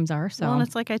wait times are. So Well, and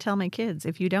it's like I tell my kids,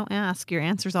 if you don't ask, your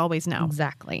answer's always no.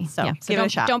 exactly. So give it don't, a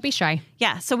shot. Don't be shy.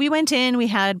 Yeah, so we went in, we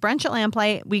had brunch at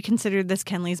Lamplight. We considered this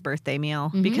Kenley's birthday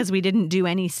meal because we didn't do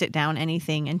any sit down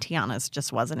anything, and Tiana's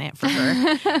just wasn't it for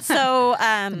her. So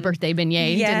Birthday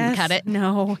beignet didn't cut it.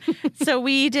 No. So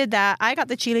we did that. I got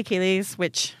the chilaquiles,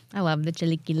 which I love the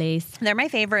chilaquiles. they're my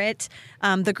favorite.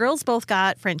 The girls both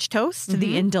got French toast,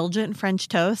 the indulgent French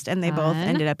toast, and they both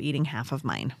ended up eating half of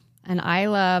mine. And I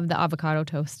love the avocado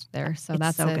toast there. So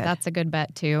It's so good. that's a good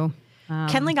bet too.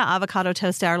 Kenley got avocado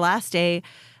toast. Our last day,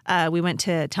 we went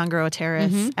to Tangaroa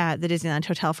Terrace at the Disneyland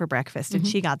Hotel for breakfast, and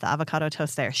she got the avocado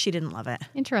toast there. She didn't love it.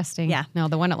 Interesting. Yeah. No,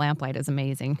 the one at Lamplight is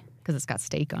amazing because it's got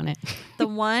steak on it. The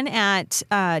one at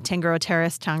Tangaroa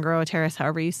Terrace,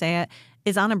 however you say it,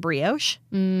 is on a brioche.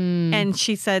 And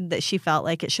she said that she felt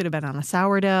like it should have been on a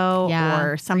sourdough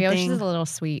or something. Brioche is a little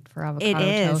sweet for avocado It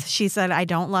is. toast. She said, I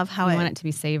don't love how You want it to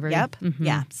be savory. Yep. Mhm.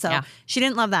 Yeah. So she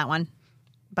didn't love that one.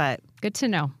 But Good to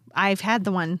know. I've had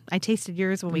the one. I tasted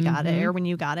yours when we got it or when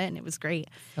you got it, and it was great.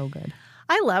 So good.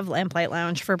 I love Lamplight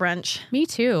Lounge for brunch. Me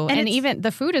too. And And it's- even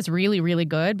the food is really, really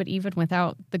good. But even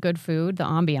without the good food, the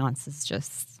ambiance is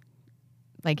just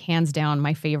like hands down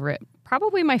my favorite.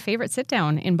 Probably my favorite sit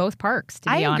down in both parks, to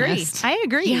be honest. I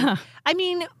agree. Yeah. I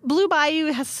mean, Blue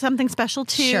Bayou has something special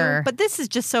too. Sure. But this is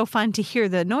just so fun to hear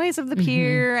the noise of the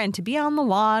pier and to be on the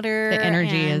water. The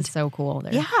energy and- is so cool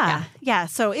there. Yeah.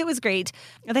 So it was great.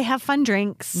 They have fun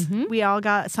drinks. We all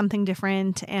got something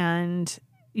different and,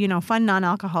 fun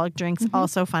non-alcoholic drinks,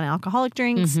 also fun alcoholic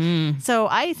drinks. So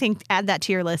I think add that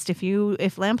to your list. If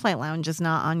Lamplight Lounge is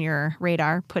not on your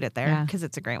radar, put it there because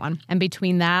it's a great one. And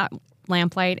between that,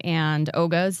 Lamplight and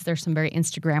Oga's, there's some very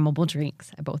Instagrammable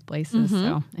drinks at both places.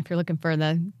 So if you're looking for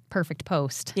the perfect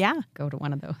post, go to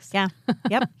one of those. Yeah.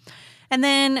 Yep. And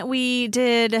then we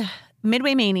did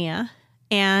Midway Mania.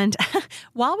 And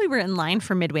while we were in line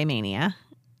for Midway Mania,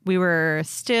 we were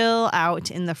still out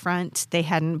in the front. They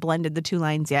hadn't blended the two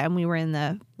lines yet, and we were in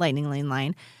the Lightning Lane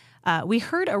line. We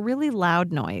heard a really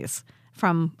loud noise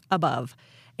from above.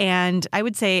 And I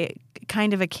would say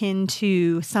kind of akin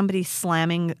to somebody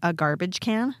slamming a garbage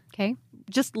can. Okay.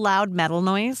 Just loud metal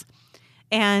noise.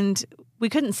 And we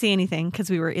couldn't see anything because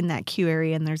we were in that queue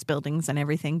area and there's buildings and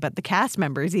everything. But the cast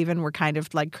members even were kind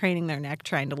of like craning their neck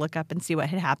trying to look up and see what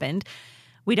had happened.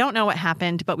 We don't know what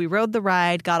happened, but we rode the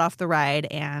ride, got off the ride,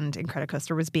 and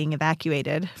Incredicoaster was being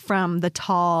evacuated from the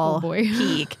tall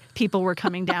peak. People were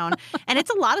coming down. And it's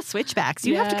a lot of switchbacks.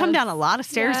 You have to come down a lot of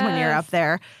stairs when you're up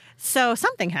there. So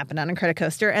something happened on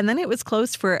Incredicoaster, and then it was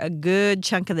closed for a good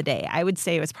chunk of the day. I would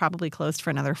say it was probably closed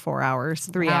for another 4 hours,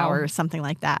 3 hours, something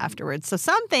like that afterwards. So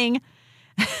something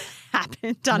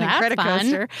happened on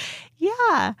Incredicoaster.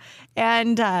 Yeah.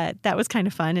 And that was kind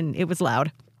of fun, and it was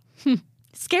loud.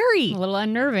 Scary. A little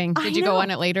unnerving. Did you go on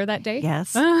it later that day?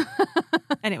 Yes.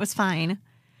 And it was fine.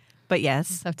 But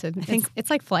yes. I think it's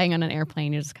like flying on an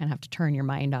airplane. You just kind of have to turn your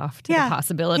mind off to the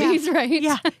possibilities, right?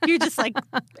 Yeah. You're just like,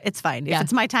 it's fine. If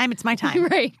it's my time, it's my time.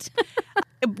 Right.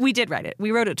 We did ride it.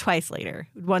 We rode it twice later.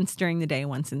 Once during the day,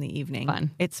 once in the evening.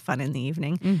 Fun. It's fun in the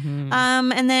evening.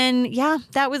 And then,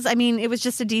 it was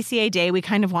just a DCA day. We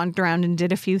kind of wandered around and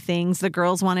did a few things. The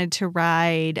girls wanted to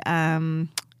ride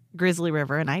Grizzly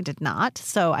River, and I did not,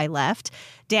 so I left.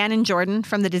 Dan and Jordan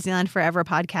from the Disneyland Forever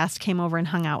podcast came over and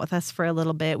hung out with us for a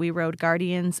little bit. We rode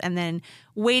Guardians and then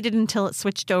waited until it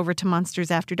switched over to Monsters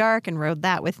After Dark and rode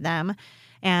that with them.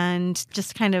 And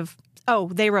just kind of,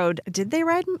 did they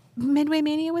ride Midway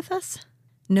Mania with us?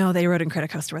 No, they rode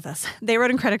Incredicoaster with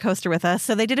us.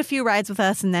 So they did a few rides with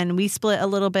us, and then we split a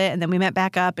little bit, and then we met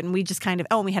back up, and we just kind of,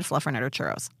 and we had Fluffernutter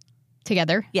churros.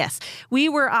 Together? Yes. We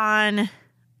were on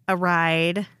a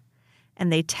ride,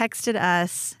 and they texted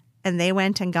us, and they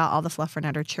went and got all the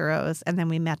Fluffernutter churros, and then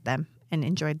we met them and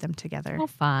enjoyed them together. Oh,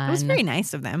 fun. It was very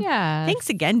nice of them. Yeah. Thanks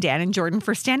again, Dan and Jordan,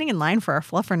 for standing in line for our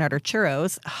Fluffernutter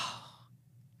churros. Oh,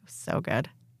 it was so good.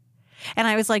 And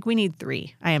I was like, we need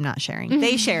 3. I am not sharing.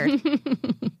 They shared.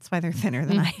 That's why they're thinner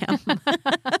than I am.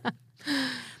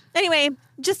 Anyway,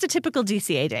 just a typical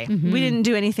DCA day. We didn't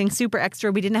do anything super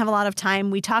extra. We didn't have a lot of time.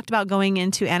 We talked about going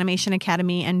into Animation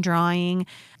Academy and drawing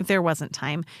if there wasn't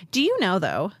time. Do you know,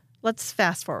 though, let's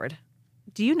fast forward.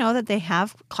 do you know that they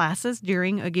have classes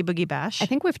during Oogie Boogie Bash? I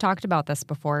think we've talked about this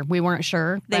before. We weren't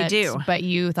sure. They do. But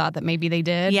you thought that maybe they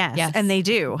did? Yes, and they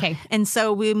do. Okay. And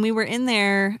so when we were in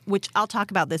there, which I'll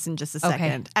talk about this in just a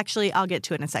second. Actually, I'll get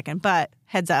to it in a second, but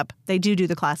heads up, they do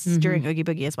the classes during Oogie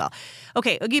Boogie as well.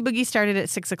 Okay, Oogie Boogie started at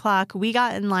 6 o'clock. We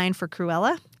got in line for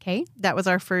Cruella. Okay. That was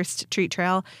our first treat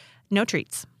trail. No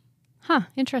treats. Huh,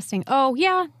 interesting. Oh,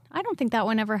 yeah. I don't think that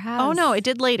one ever has. Oh, no, it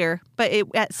did later. But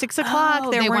at 6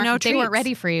 o'clock, there were no treats. They weren't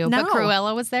ready for you. No. But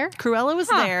Cruella was there? Cruella was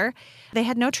there. They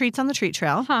had no treats on the treat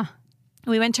trail. Huh.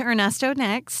 We went to Ernesto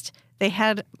next. They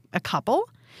had a couple.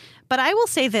 But I will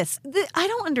say this. I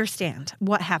don't understand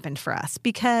what happened for us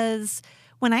because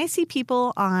when I see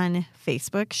people on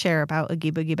Facebook share about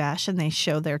Oogie Boogie Bash and they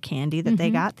show their candy that they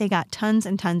got tons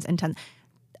and tons and tons.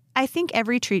 I think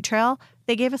every treat trail,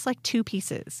 they gave us like 2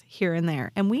 pieces here and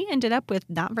there. And we ended up with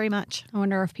not very much. I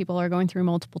wonder if people are going through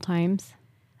multiple times.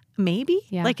 Maybe.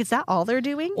 Yeah. Like, is that all they're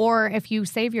doing? Or if you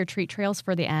save your treat trails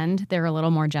for the end, they're a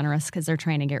little more generous because they're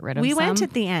trying to get rid of We some. went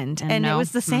at the end, and it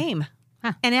was the same.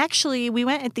 Huh. And actually, we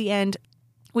went at the end.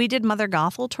 We did Mother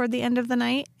Gothel toward the end of the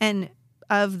night, and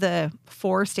of the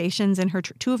 4 stations in her,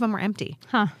 2 of them were empty.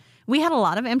 Huh. We had a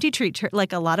lot of empty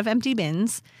a lot of empty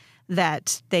bins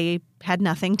that they had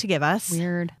nothing to give us.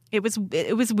 Weird. It was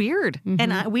weird,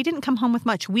 and we didn't come home with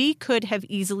much. We could have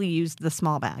easily used the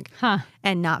small bag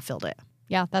and not filled it.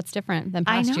 Yeah, that's different than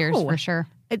past years for sure.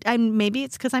 Maybe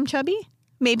it's because I'm chubby.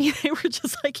 Maybe they were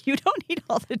just like, you don't need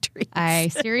all the treats. I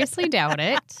seriously doubt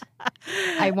it.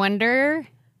 I wonder,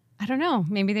 I don't know,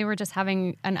 maybe they were just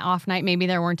having an off night. Maybe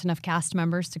there weren't enough cast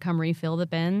members to come refill the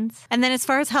bins. And then as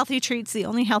far as healthy treats, the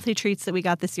only healthy treats that we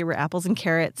got this year were apples and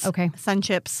carrots. Okay. Sun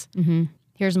chips. Mm-hmm.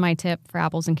 Here's my tip for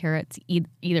apples and carrots.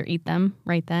 Either eat them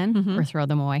right then or throw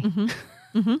them away.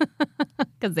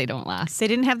 Because they don't last. They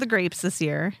didn't have the grapes this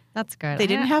year. That's good. They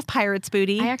didn't have Pirate's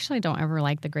Booty. I actually don't ever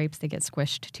like the grapes. They get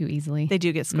squished too easily. They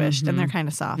do get squished, and they're kind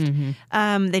of soft.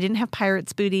 They didn't have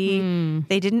Pirate's Booty.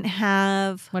 They didn't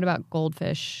have... What about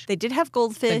goldfish? They did have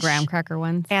goldfish. The graham cracker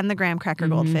ones. And the graham cracker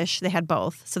goldfish. They had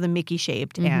both. So the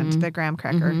Mickey-shaped and the graham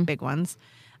cracker, big ones.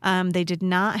 They did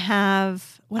not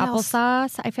have... What else?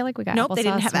 Applesauce. I feel like we got applesauce. Nope, they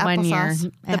didn't have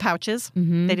applesauce. The pouches.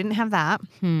 They didn't have that.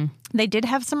 They did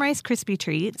have some Rice Krispie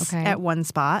treats at one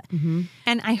spot.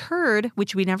 And I heard,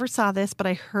 which we never saw this, but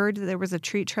I heard that there was a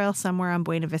treat trail somewhere on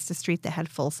Buena Vista Street that had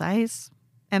full-size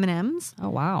M&Ms. Oh,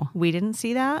 wow. We didn't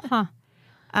see that. Huh.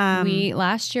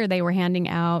 Last year, they were handing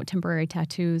out temporary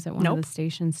tattoos at one of the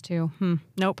stations, too.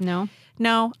 Nope.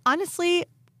 No? Honestly...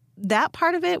 That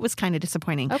part of it was kind of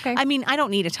disappointing. Okay. I mean, I don't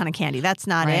need a ton of candy. That's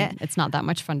not it. It's not that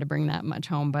much fun to bring that much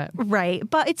home, but... Right.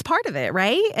 But it's part of it,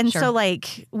 right? And so,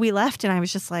 like, we left and I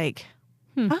was just like,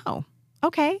 oh,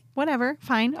 okay, whatever,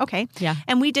 fine, okay. Yeah.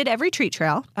 And we did every treat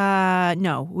trail.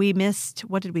 No, we missed...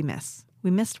 What did we miss?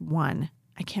 We missed one.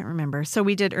 I can't remember. So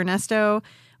we did Ernesto.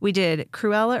 We did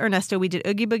Cruella, Ernesto. We did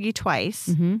Oogie Boogie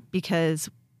twice because...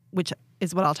 Which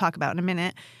is what I'll talk about in a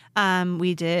minute.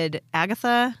 We did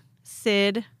Agatha,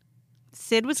 Sid...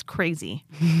 Sid was crazy.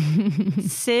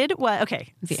 Sid was,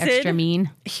 okay. Was he extra mean?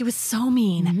 He was so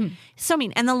mean. So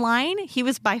mean. And the line, he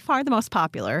was by far the most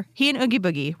popular. He and Oogie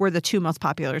Boogie were the 2 most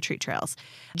popular treat trails.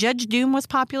 Judge Doom was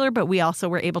popular, but we also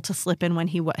were able to slip in when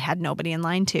he had nobody in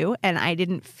line too. And I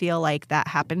didn't feel like that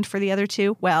happened for the other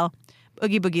 2. Well,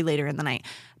 Oogie Boogie later in the night.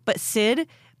 But Sid...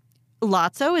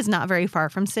 Lotso is not very far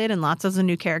from Sid, and Lotso's a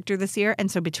new character this year. And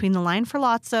so between the line for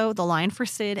Lotso, the line for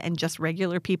Sid, and just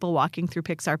regular people walking through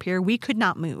Pixar Pier, we could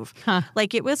not move.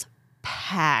 Like, it was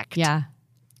packed. Yeah.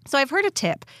 So I've heard a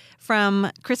tip from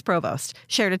Chris Provost,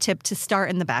 shared a tip to start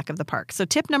in the back of the park. So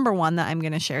tip number 1 that I'm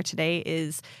going to share today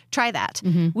is try that.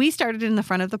 We started in the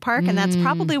front of the park, and that's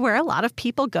probably where a lot of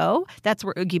people go. That's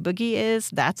where Oogie Boogie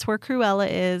is. That's where Cruella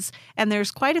is. And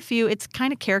there's quite a few. It's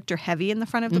kind of character heavy in the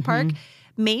front of the park.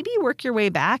 Maybe work your way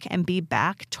back and be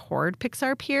back toward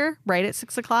Pixar Pier right at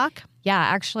 6 o'clock. Yeah,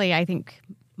 actually, I think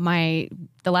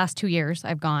the last 2 years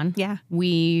I've gone. Yeah.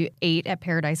 We ate at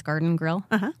Paradise Garden Grill.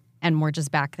 And we're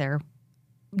just back there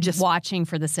just watching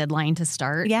for the Sid line to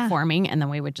start forming. And then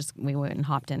we went and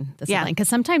hopped in the Sid line. Because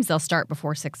sometimes they'll start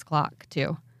before 6 o'clock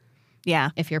too.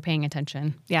 Yeah. If you're paying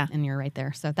attention. Yeah. And you're right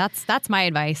there. So that's my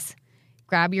advice.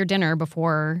 Grab your dinner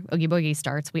before Oogie Boogie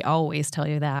starts. We always tell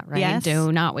you that, right? Yes.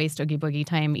 Do not waste Oogie Boogie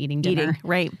time eating dinner.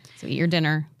 Right. So eat your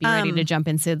dinner. Be ready to jump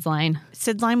in Sid's line.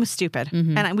 Sid's line was stupid.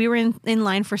 And we were in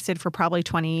line for Sid for probably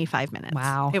 25 minutes.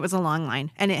 Wow. It was a long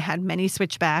line. And it had many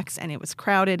switchbacks, and it was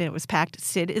crowded, and it was packed.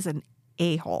 Sid is an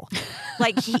a-hole.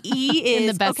 Like, he is... In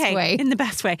the best way. In the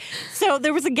best way. So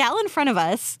there was a gal in front of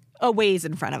us a ways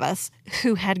in front of us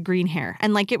who had green hair.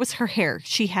 And like it was her hair.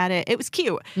 She had it. It was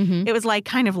cute. It was like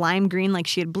kind of lime green, like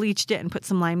she had bleached it and put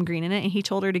some lime green in it. And he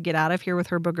told her to get out of here with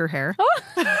her booger hair.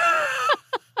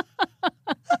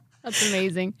 That's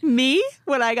amazing. Me,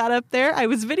 when I got up there, I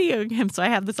was videoing him, so I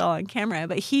have this all on camera.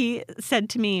 But he said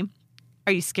to me,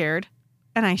 "Are you scared?"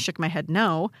 And I shook my head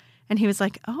no. And he was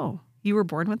like, "Oh, you were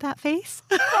born with that face?"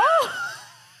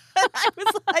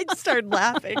 I just started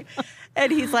laughing.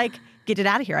 And he's like, "Get it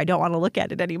out of here. I don't want to look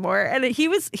at it anymore." And he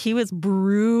was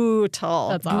brutal.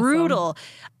 That's awesome. Brutal.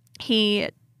 He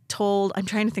told, I'm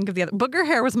trying to think of the other. Booger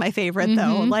hair was my favorite,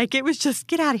 though. Like, it was just,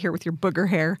 get out of here with your booger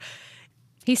hair.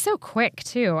 He's so quick,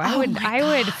 too. I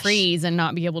would freeze and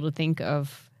not be able to think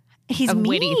of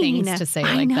witty things to say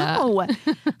like that.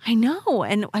 I know.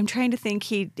 And I'm trying to think,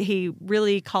 he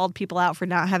really called people out for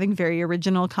not having very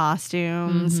original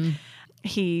costumes.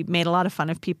 He made a lot of fun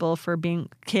of people for being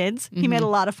kids. He made a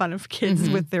lot of fun of kids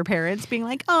with their parents being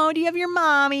like, "Oh, do you have your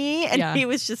mommy?" And he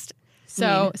was just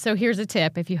So here's a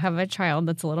tip. If you have a child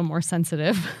that's a little more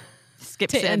sensitive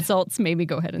to insults, maybe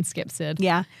go ahead and skip Sid.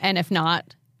 Yeah. And if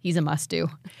not, he's a must-do.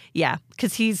 Yeah,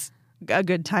 because he's a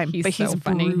good time. But he's so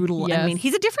funny. brutal. Yes. I mean,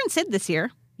 he's a different Sid this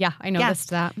year. Yeah, I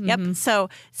noticed that. Yep. So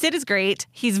Sid is great.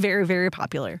 He's very, very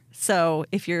popular. So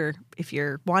if you're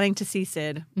wanting to see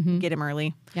Sid, get him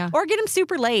early. Yeah. Or get him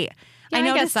super late. Yeah, I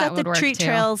noticed that the treat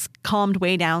trails calmed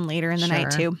way down later in the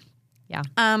night too. Yeah.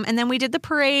 And then we did the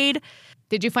parade.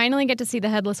 Did you finally get to see the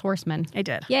Headless Horseman? I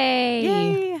did.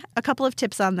 Yay. A couple of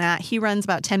tips on that. He runs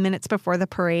about 10 minutes before the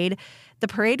parade. The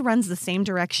parade runs the same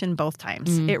direction both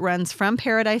times. It runs from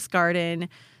Paradise Garden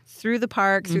through the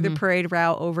park, through the parade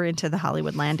route, over into the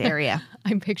Hollywoodland area.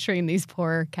 I'm picturing these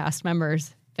poor cast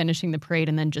members finishing the parade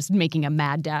and then just making a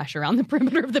mad dash around the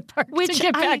perimeter of the park to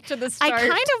get back to the start. I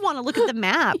kind of want to look at the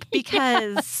map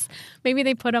because... Maybe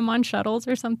they put them on shuttles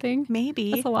or something.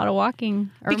 Maybe. That's a lot of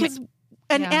walking.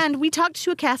 And we talked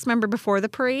to a cast member before the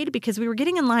parade because we were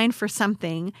getting in line for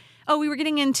something. Oh, we were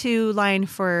getting into line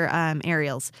for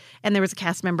aerials, and there was a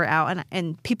cast member out,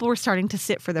 and people were starting to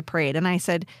sit for the parade. And I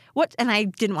said, "What?" And I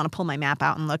didn't want to pull my map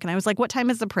out and look. And I was like, "What time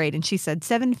is the parade?" And she said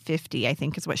 7:50, I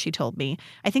think is what she told me.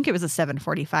 I think it was a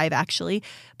 7:45 actually,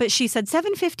 but she said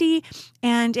 7:50,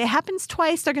 and it happens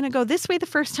twice. They're going to go this way the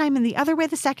first time and the other way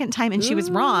the second time, and she was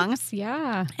wrong.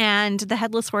 Yeah. And the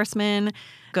Headless Horseman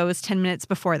goes 10 minutes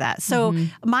before that. So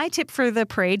my tip for the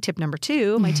parade, tip number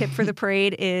 2, my tip for the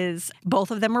parade is both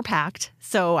of them were packed.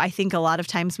 So I think a lot of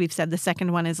times we've said the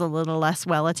second one is a little less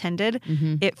well attended.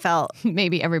 It felt...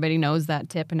 Maybe everybody knows that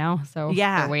tip now, so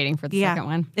they're waiting for the second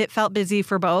one. It felt busy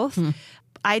for both.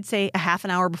 I'd say a half an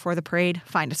hour before the parade,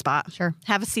 find a spot. Sure.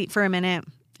 Have a seat for a minute.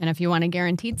 And if you want a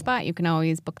guaranteed spot, you can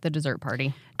always book the dessert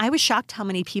party. I was shocked how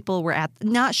many people were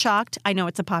not shocked. I know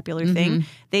it's a popular thing.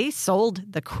 They sold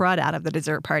the crud out of the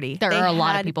dessert party. There are a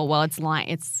lot of people. Well, it's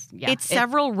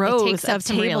several rows it takes up of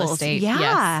some tables. real estate. Yeah.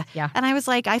 Yes. Yeah. And I was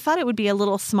like, I thought it would be a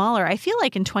little smaller. I feel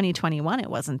like in 2021 it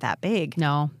wasn't that big.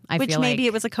 No, which maybe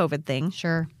it was a COVID thing.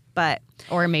 Sure. But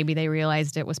or maybe they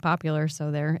realized it was popular, so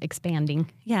they're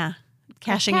expanding. Yeah.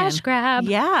 Cashing in. Cash grab.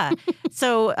 Yeah.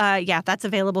 So, that's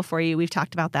available for you. We've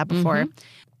talked about that before.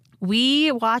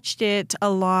 We watched it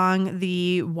along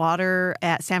the water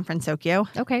at San Francisco.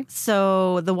 Okay.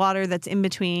 So the water that's in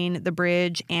between the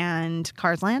bridge and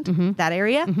Carsland, that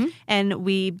area. And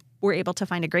we were able to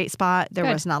find a great spot. There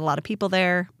was not a lot of people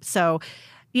there. So,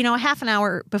 a half an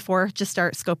hour before, just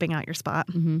start scoping out your spot.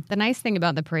 The nice thing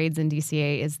about the parades in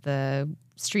DCA is the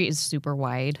street is super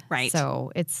wide. Right.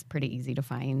 So it's pretty easy to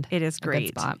find. It is great.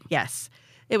 A good spot. Yes.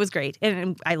 It was great.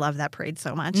 And I love that parade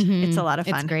so much. It's a lot of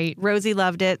fun. It's great. Rosie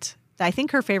loved it. I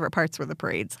think her favorite parts were the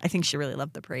parades. I think she really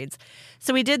loved the parades.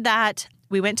 So we did that.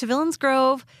 We went to Villains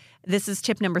Grove. This is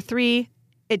tip number 3.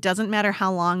 It doesn't matter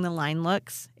how long the line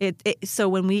looks. So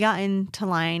when we got into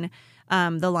line,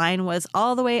 the line was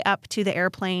all the way up to the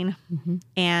airplane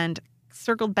and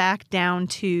circled back down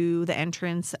to the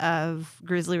entrance of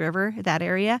Grizzly River, that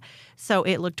area. So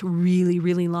it looked really,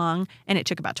 really long, and it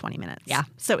took about 20 minutes. Yeah.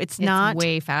 So it's not... a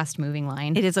way fast-moving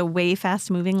line. It is a way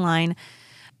fast-moving line.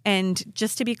 And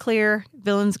just to be clear,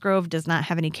 Villains Grove does not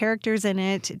have any characters in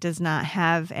it. It does not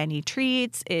have any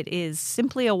treats. It is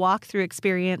simply a walk-through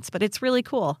experience, but it's really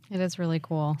cool. It is really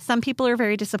cool. Some people are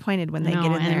very disappointed when they get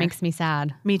in there. It makes me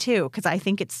sad. Me too, because I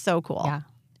think it's so cool. Yeah.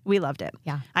 We loved it.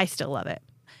 Yeah. I still love it.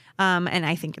 And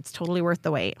I think it's totally worth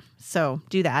the wait. So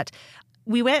do that.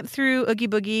 We went through Oogie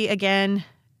Boogie again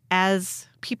as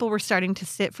people were starting to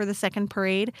sit for the second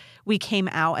parade. We came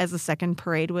out as the second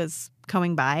parade was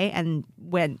going by and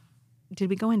went, did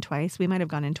we go in twice? We might have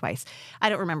gone in twice. I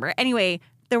don't remember. Anyway,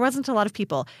 There wasn't a lot of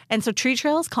people. And so tree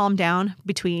trails calm down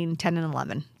between 10 and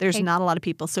 11. There's not a lot of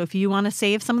people. So if you want to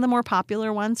save some of the more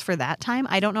popular ones for that time,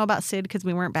 I don't know about Sid because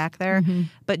we weren't back there,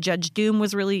 but Judge Doom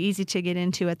was really easy to get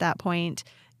into at that point.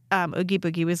 Oogie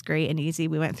Boogie was great and easy.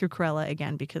 We went through Corella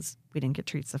again because we didn't get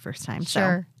treats the first time.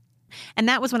 Sure. So. And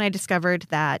that was when I discovered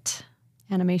that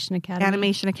Animation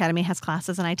Academy has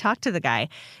classes, and I talked to the guy.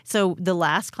 So the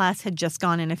last class had just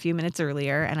gone in a few minutes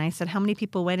earlier, and I said, how many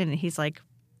people went in? And he's like,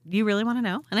 you really want to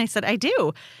know? And I said, I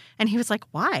do. And he was like,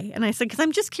 why? And I said, because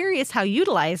I'm just curious how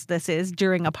utilized this is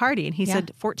during a party. And he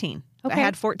said 14. Okay. I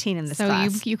had 14 in this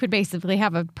class. So you could basically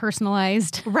have a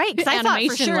personalized right, because I thought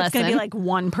for sure it's going to be like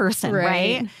one person,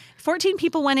 right? 14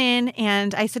 people went in,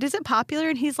 and I said, is it popular?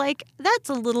 And he's like, that's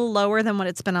a little lower than what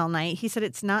it's been all night. He said,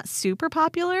 it's not super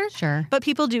popular. Sure. But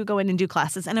people do go in and do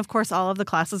classes. And of course, all of the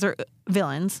classes are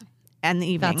villains and the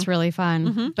evening. That's really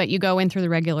fun. But you go in through the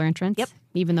regular entrance? Yep.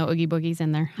 Even though Oogie Boogie's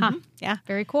in there. Huh. Yeah.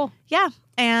 Very cool. Yeah.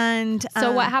 And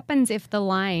so what happens if the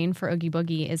line for Oogie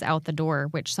Boogie is out the door,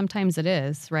 which sometimes it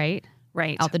is, right?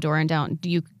 Right. Out the door and down.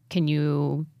 Can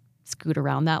you scoot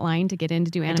around that line to get in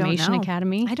to do Animation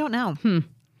Academy? I don't know.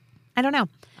 I don't know.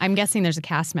 I'm guessing there's a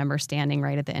cast member standing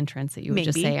right at the entrance that you would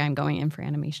just say, I'm going in for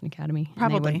Animation Academy.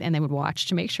 Probably. And they would watch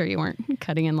to make sure you weren't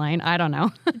cutting in line. I don't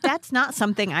know. That's not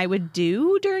something I would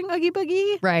do during Oogie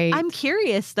Boogie. Right. I'm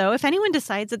curious, though, if anyone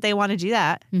decides that they want to do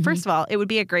that. First of all, it would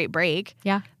be a great break.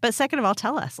 Yeah. But second of all,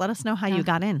 tell us. Let us know how you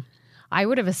got in. I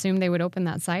would have assumed they would open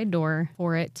that side door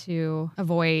for it to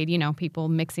avoid, people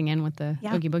mixing in with the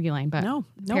Oogie Boogie line. But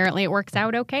apparently it works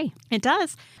out okay. It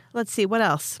does. Let's see. What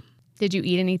else? Did you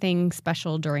eat anything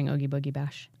special during Oogie Boogie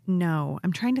Bash? No.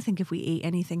 I'm trying to think if we ate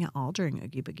anything at all during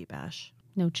Oogie Boogie Bash.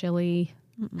 No chili?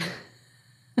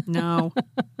 No,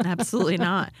 absolutely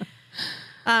not.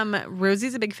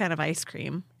 Rosie's a big fan of ice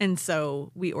cream, and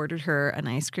so we ordered her an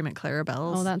ice cream at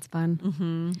Clarabelle's. Oh, that's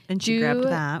fun. And she grabbed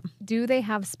that. Do they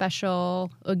have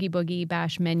special Oogie Boogie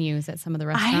Bash menus at some of the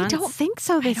restaurants? I don't think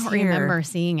so this year. I don't remember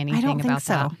seeing anything about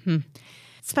that.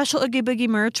 Special Oogie Boogie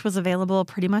merch was available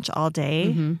pretty much all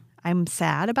day. I'm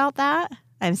sad about that.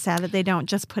 I'm sad that they don't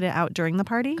just put it out during the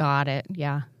party. Got it.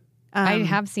 Yeah. I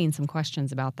have seen some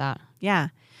questions about that. Yeah.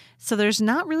 So there's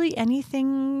not really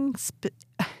anything.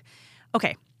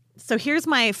 Okay. So here's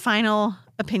my final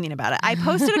opinion about it. I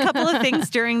posted a couple of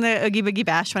things during the Oogie Boogie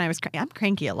Bash when I was I'm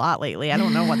cranky a lot lately. I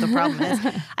don't know what the problem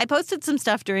is. I posted some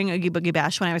stuff during Oogie Boogie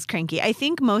Bash when I was cranky. I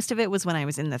think most of it was when I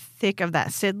was in the thick of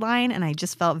that Sid line, and I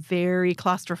just felt very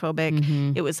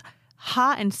claustrophobic. It was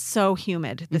hot and so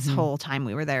humid this whole time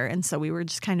we were there. And so we were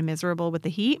just kind of miserable with the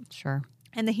heat. Sure.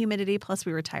 And the humidity. Plus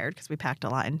we were tired because we packed a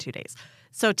lot in 2 days.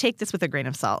 So take this with a grain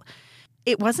of salt.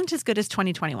 It wasn't as good as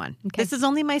 2021. Okay. This is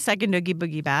only my second Oogie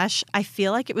Boogie Bash. I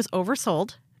feel like it was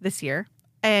oversold this year.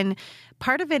 And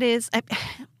part of it is,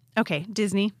 okay,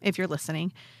 Disney, if you're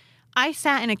listening, I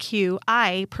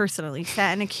personally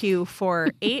sat in a queue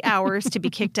for 8 hours to be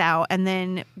kicked out. And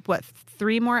then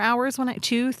 3 more hours when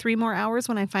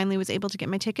I finally was able to get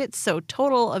my tickets. So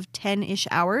total of 10-ish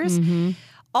hours.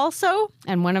 Also,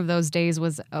 and one of those days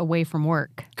was away from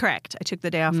work. Correct. I took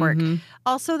the day off work.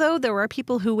 Also, though, there were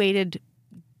people who waited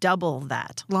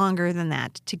longer than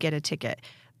that to get a ticket.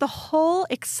 The whole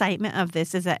excitement of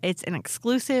this is that it's an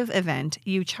exclusive event.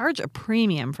 You charge a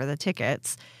premium for the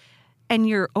tickets, and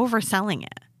you're overselling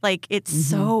it. Like, it's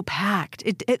so packed.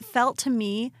 It felt to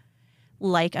me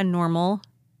like a normal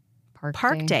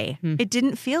park day. It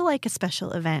didn't feel like a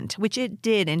special event, which it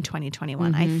did in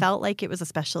 2021. I felt like it was a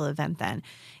special event then.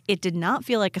 It did not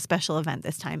feel like a special event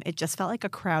this time. It just felt like a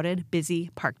crowded,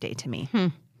 busy park day to me.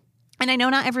 And I know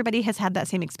not everybody has had that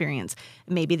same experience.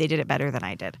 Maybe they did it better than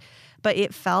I did. But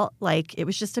it felt like it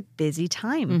was just a busy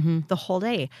time the whole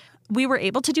day. We were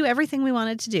able to do everything we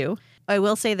wanted to do. I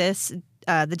will say this.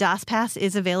 The DOS Pass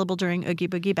is available during Oogie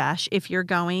Boogie Bash. If you're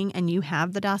going and you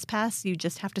have the DOS Pass, you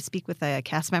just have to speak with a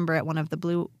cast member at one of the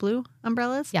blue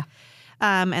umbrellas. Yeah.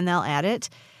 And they'll add it.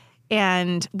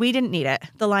 And we didn't need it.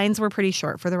 The lines were pretty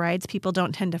short for the rides. People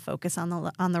don't tend to focus on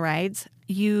the rides.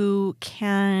 We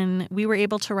were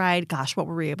able to ride, what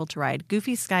were we able to ride?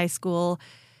 Goofy Sky School,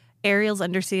 Ariel's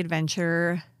Undersea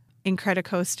Adventure,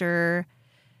 Incredicoaster,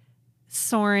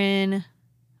 Soarin',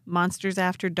 Monsters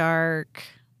After Dark.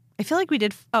 I feel like we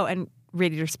did, and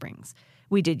Radiator Springs.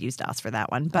 We did use DOS for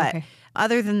that one. But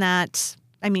other than that,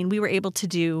 I mean, we were able to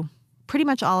do pretty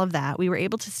much all of that. We were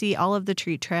able to see all of the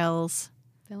treat trails.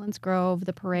 Villains Grove,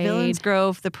 the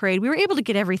parade. We were able to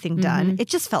get everything done. It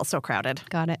just felt so crowded.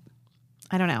 Got it.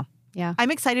 I don't know. Yeah.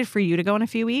 I'm excited for you to go in a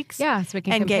few weeks. Yeah, so we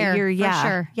can compare. Get your, for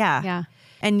sure. Yeah.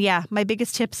 And my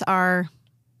biggest tips are,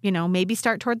 maybe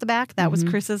start toward the back. That was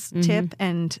Chris's tip,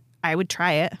 and I would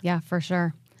try it. Yeah, for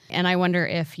sure. And I wonder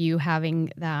if you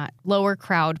having that lower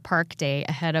crowd park day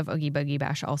ahead of Oogie Boogie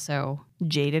Bash also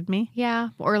jaded me. Yeah.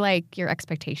 Or like your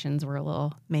expectations were a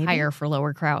little higher for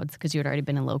lower crowds because you had already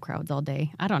been in low crowds all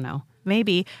day. I don't know.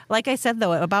 Maybe. Like I said,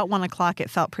 though, about 1 o'clock, it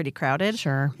felt pretty crowded.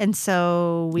 Sure. And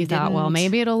so we thought, well,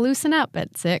 maybe it'll loosen up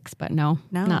at 6, but no,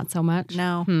 not so much.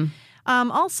 No.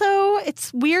 Also,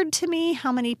 it's weird to me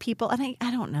how many people, and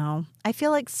I don't know. I feel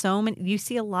like you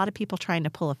see a lot of people trying to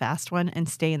pull a fast one and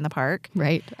stay in the park.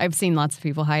 Right. I've seen lots of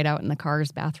people hide out in the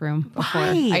car's bathroom before.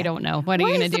 Why? I don't know. What are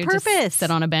you going to do? Purpose? Just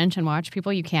sit on a bench and watch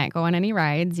people? You can't go on any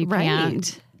rides. You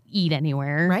can't eat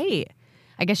anywhere. Right.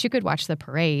 I guess you could watch the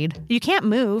parade. You can't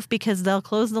move because they'll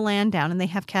close the land down and they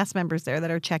have cast members there that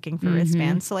are checking for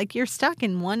wristbands. So like you're stuck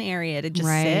in one area to just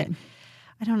sit.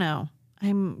 I don't know.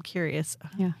 I'm curious.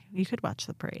 Yeah. You could watch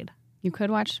the parade. You could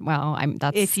watch. Well,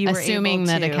 that's if you were assuming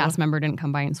that a cast member didn't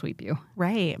come by and sweep you.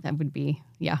 Right. That would be,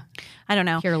 I don't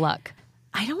know. Pure luck.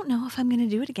 I don't know if I'm going to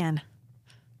do it again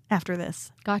after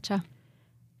this. Gotcha.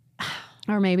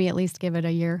 Or maybe at least give it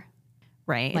a year.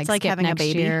 Right. Like it's like having a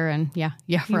baby. Year and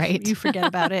right. You forget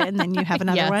about it and then you have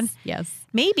another one. Yes.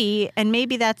 Maybe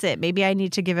that's it. Maybe I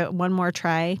need to give it one more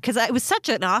try because it was such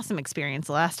an awesome experience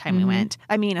the last time we went.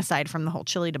 I mean, aside from the whole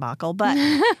chili debacle, but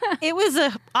it was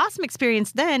an awesome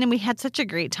experience then and we had such a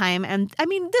great time. And I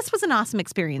mean, this was an awesome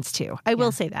experience too. I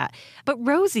will say that. But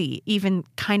Rosie even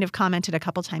kind of commented a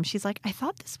couple times. She's like, I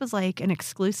thought this was like an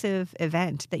exclusive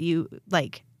event that you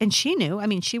like. And she knew. I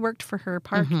mean, she worked for her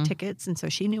park tickets, and so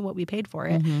she knew what we paid for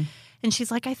it. And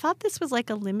she's like, I thought this was like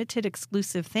a limited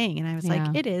exclusive thing. And I was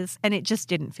like, it is. And it just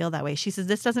didn't feel that way. She says,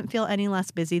 this doesn't feel any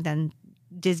less busy than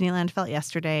Disneyland felt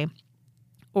yesterday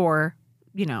or,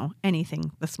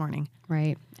 anything this morning.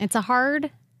 Right. It's a hard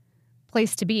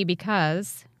place to be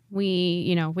because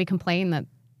we complain that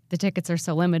the tickets are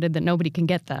so limited that nobody can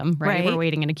get them, right? We're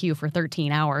waiting in a queue for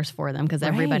 13 hours for them because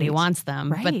everybody wants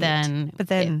them. Right. But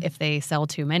then if they sell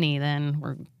too many, then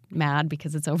we're mad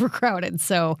because it's overcrowded.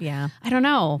 So I don't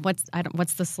know.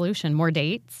 What's the solution? More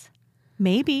dates?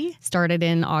 Maybe. Started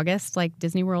in August like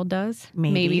Disney World does?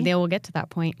 Maybe they will get to that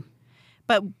point.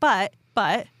 But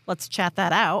let's chat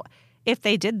that out. If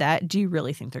they did that, do you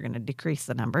really think they're going to decrease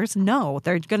the numbers? No,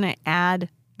 they're going to add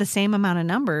the same amount of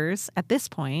numbers at this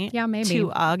point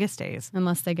to August days.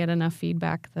 Unless they get enough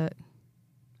feedback that,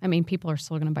 people are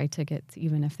still going to buy tickets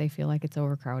even if they feel like it's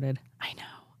overcrowded. I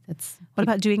know. What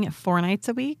about doing it 4 nights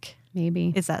a week?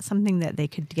 Maybe. Is that something that they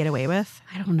could get away with?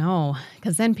 I don't know.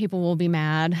 Because then people will be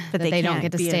mad that they don't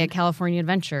get to stay at California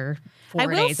Adventure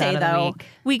 4 days out of the week.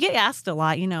 We get asked a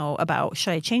lot, about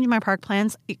should I change my park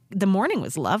plans? The morning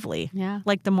was lovely. Yeah.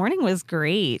 Like the morning was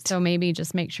great. So maybe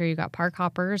just make sure you got park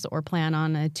hoppers or plan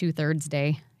on a 2/3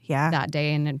 day that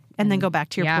day. And then go back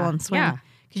to your pool and swim. Yeah.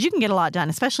 Because you can get a lot done,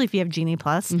 especially if you have Genie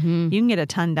Plus. You can get a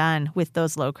ton done with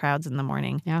those low crowds in the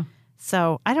morning. Yeah.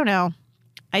 So I don't know.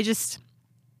 We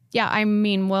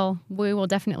will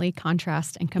definitely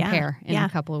contrast and compare in a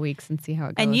couple of weeks and see how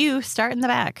it goes. And you start in the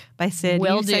back by Sid.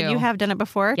 Said you have done it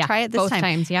before. Yeah, try it this both time.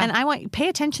 Times, yeah. And I want pay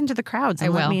attention to the crowds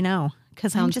and let me know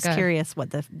because I'm just curious what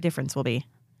the difference will be.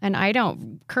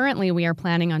 And currently we are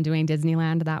planning on doing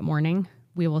Disneyland that morning.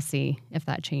 We will see if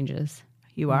that changes.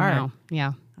 You are?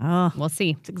 Yeah. Oh, we'll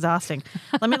see. It's exhausting.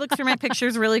 Let me look through my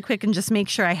pictures really quick and just make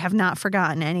sure I have not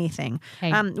forgotten anything.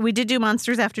 Hey. We did do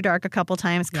Monsters After Dark a couple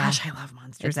times. Gosh, I love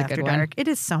Monsters After Dark. It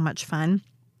is so much fun.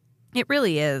 It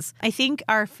really is. I think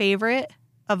our favorite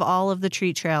of all of the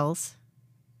treat trails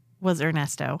was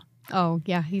Ernesto. Oh,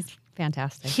 yeah. He's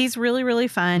fantastic. He's really, really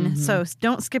fun. So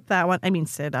don't skip that one.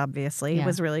 Sid, obviously,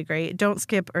 was really great. Don't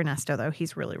skip Ernesto, though.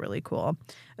 He's really, really cool.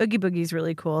 Oogie Boogie's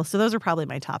really cool. So those are probably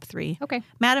my top 3. Okay.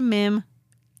 Madam Mim.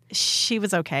 She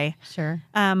was okay. Sure.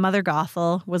 Mother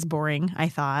Gothel was boring, I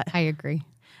thought. I agree.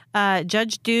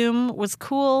 Judge Doom was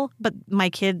cool, but my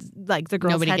kids, the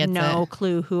girls had no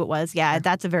clue who it was. Yeah,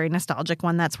 that's a very nostalgic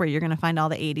one. That's where you're going to find all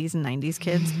the 80s and 90s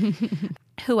kids.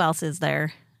 Who else is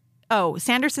there? Oh,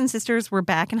 Sanderson sisters were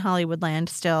back in Hollywoodland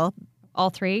still. All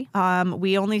 3?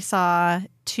 We only saw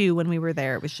 2 when we were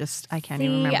there. It was just, I can't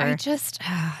even remember.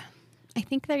 I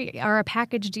think they are a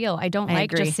package deal. I don't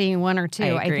like agree. just seeing 1 or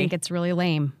 2. I think it's really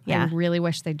lame. Yeah. I really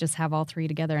wish they'd just have all 3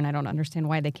 together, and I don't understand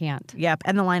why they can't. Yep,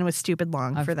 and the line was stupid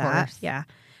long for that. Course. Yeah.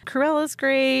 Cruella's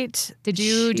great. Did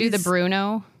you do the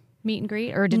Bruno meet and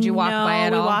greet, or did you walk by it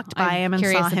all? No, we walked by him and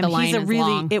saw him. He's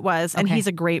and he's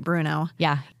a great Bruno.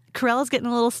 Yeah. Cruella's getting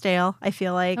a little stale, I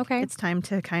feel like. Okay. It's time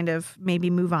to kind of maybe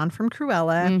move on from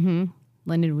Cruella. Mm-hmm.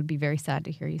 Lyndon would be very sad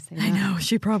to hear you say that. I know,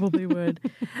 she probably would.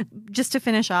 Just to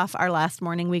finish off our last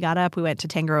morning, we got up, we went to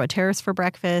Tangaroa Terrace for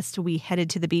breakfast, we headed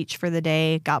to the beach for the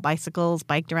day, got bicycles,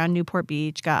 biked around Newport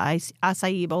Beach, got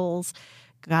acai bowls,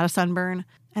 got a sunburn,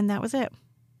 and that was it.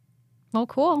 Well,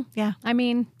 cool. Yeah. I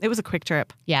mean, It was a quick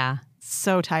trip. yeah.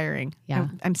 So tiring. Yeah.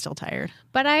 I'm still tired.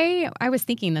 But I was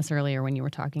thinking this earlier when you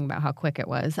were talking about how quick it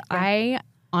was. Yeah.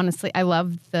 I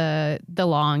love the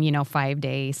long,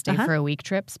 5-day stay for a week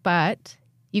trips, but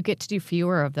you get to do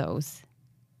fewer of those.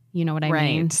 You know what I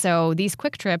mean? So these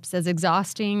quick trips, as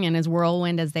exhausting and as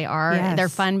whirlwind as they are, they're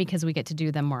fun because we get to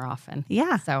do them more often.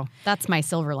 Yeah. So that's my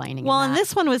silver lining. Well, and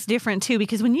this one was different too,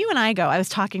 because when you and I go, I was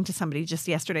talking to somebody just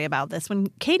yesterday about this. When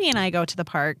Katie and I go to the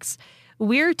parks,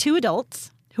 we're 2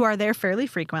 adults who are there fairly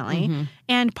frequently. Mm-hmm.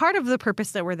 And part of the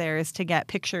purpose that we're there is to get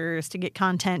pictures, to get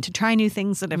content, to try new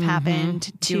things that have happened.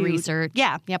 To do research.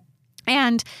 Yeah. Yep.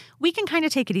 And we can kind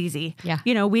of take it easy. Yeah.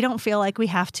 We don't feel like we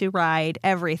have to ride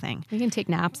everything. We can take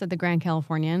naps at the Grand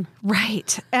Californian.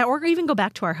 Right. Or even go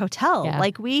back to our hotel. Yeah.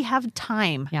 Like, we have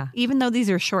time. Yeah. Even though these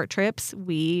are short trips,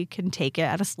 we can take it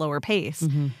at a slower pace.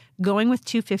 Mm-hmm. Going with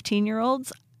 2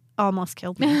 15-year-olds almost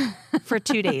killed me for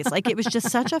 2 days. Like, it was just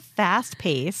such a fast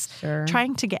pace. Sure.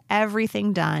 Trying to get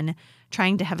everything done,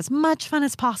 trying to have as much fun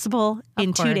as possible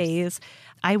in 2 days.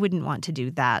 I wouldn't want to do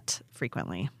that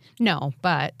frequently. No,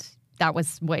 but that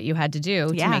was what you had to do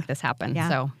to make this happen. Yeah.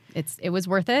 So it was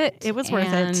worth it. It was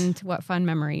worth it. And what fun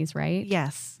memories, right?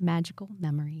 Yes. Magical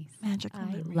memories. Magical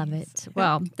memories. I love it.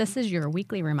 Well, this is your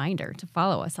weekly reminder to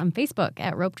follow us on Facebook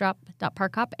at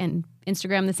ropedrop.parkhop and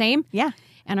Instagram the same. Yeah.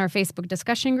 And our Facebook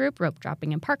discussion group, Rope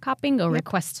Dropping and Park Hopping. Go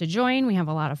request to join. We have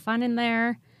a lot of fun in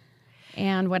there.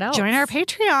 And what else? Join our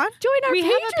Patreon. We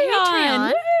have a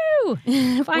Patreon. Woo!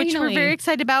 Finally. Which we're very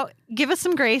excited about. Give us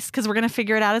some grace because we're going to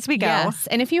figure it out as we go. Yes.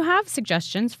 And if you have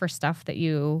suggestions for stuff that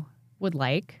you would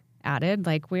like added,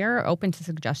 like, we are open to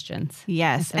suggestions.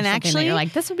 Yes. And actually, you're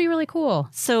like, this would be really cool.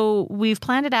 So we've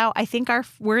planned it out. I think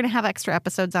we're going to have extra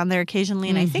episodes on there occasionally.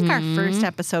 And I think our first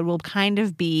episode will kind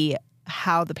of be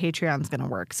how the Patreon's going to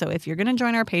work. So if you're going to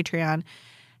join our Patreon,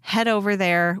 head over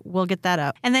there. We'll get that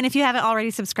up. And then if you haven't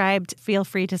already subscribed, feel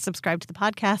free to subscribe to the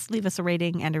podcast. Leave us a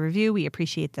rating and a review. We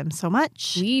appreciate them so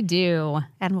much. We do.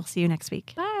 And we'll see you next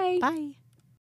week. Bye. Bye.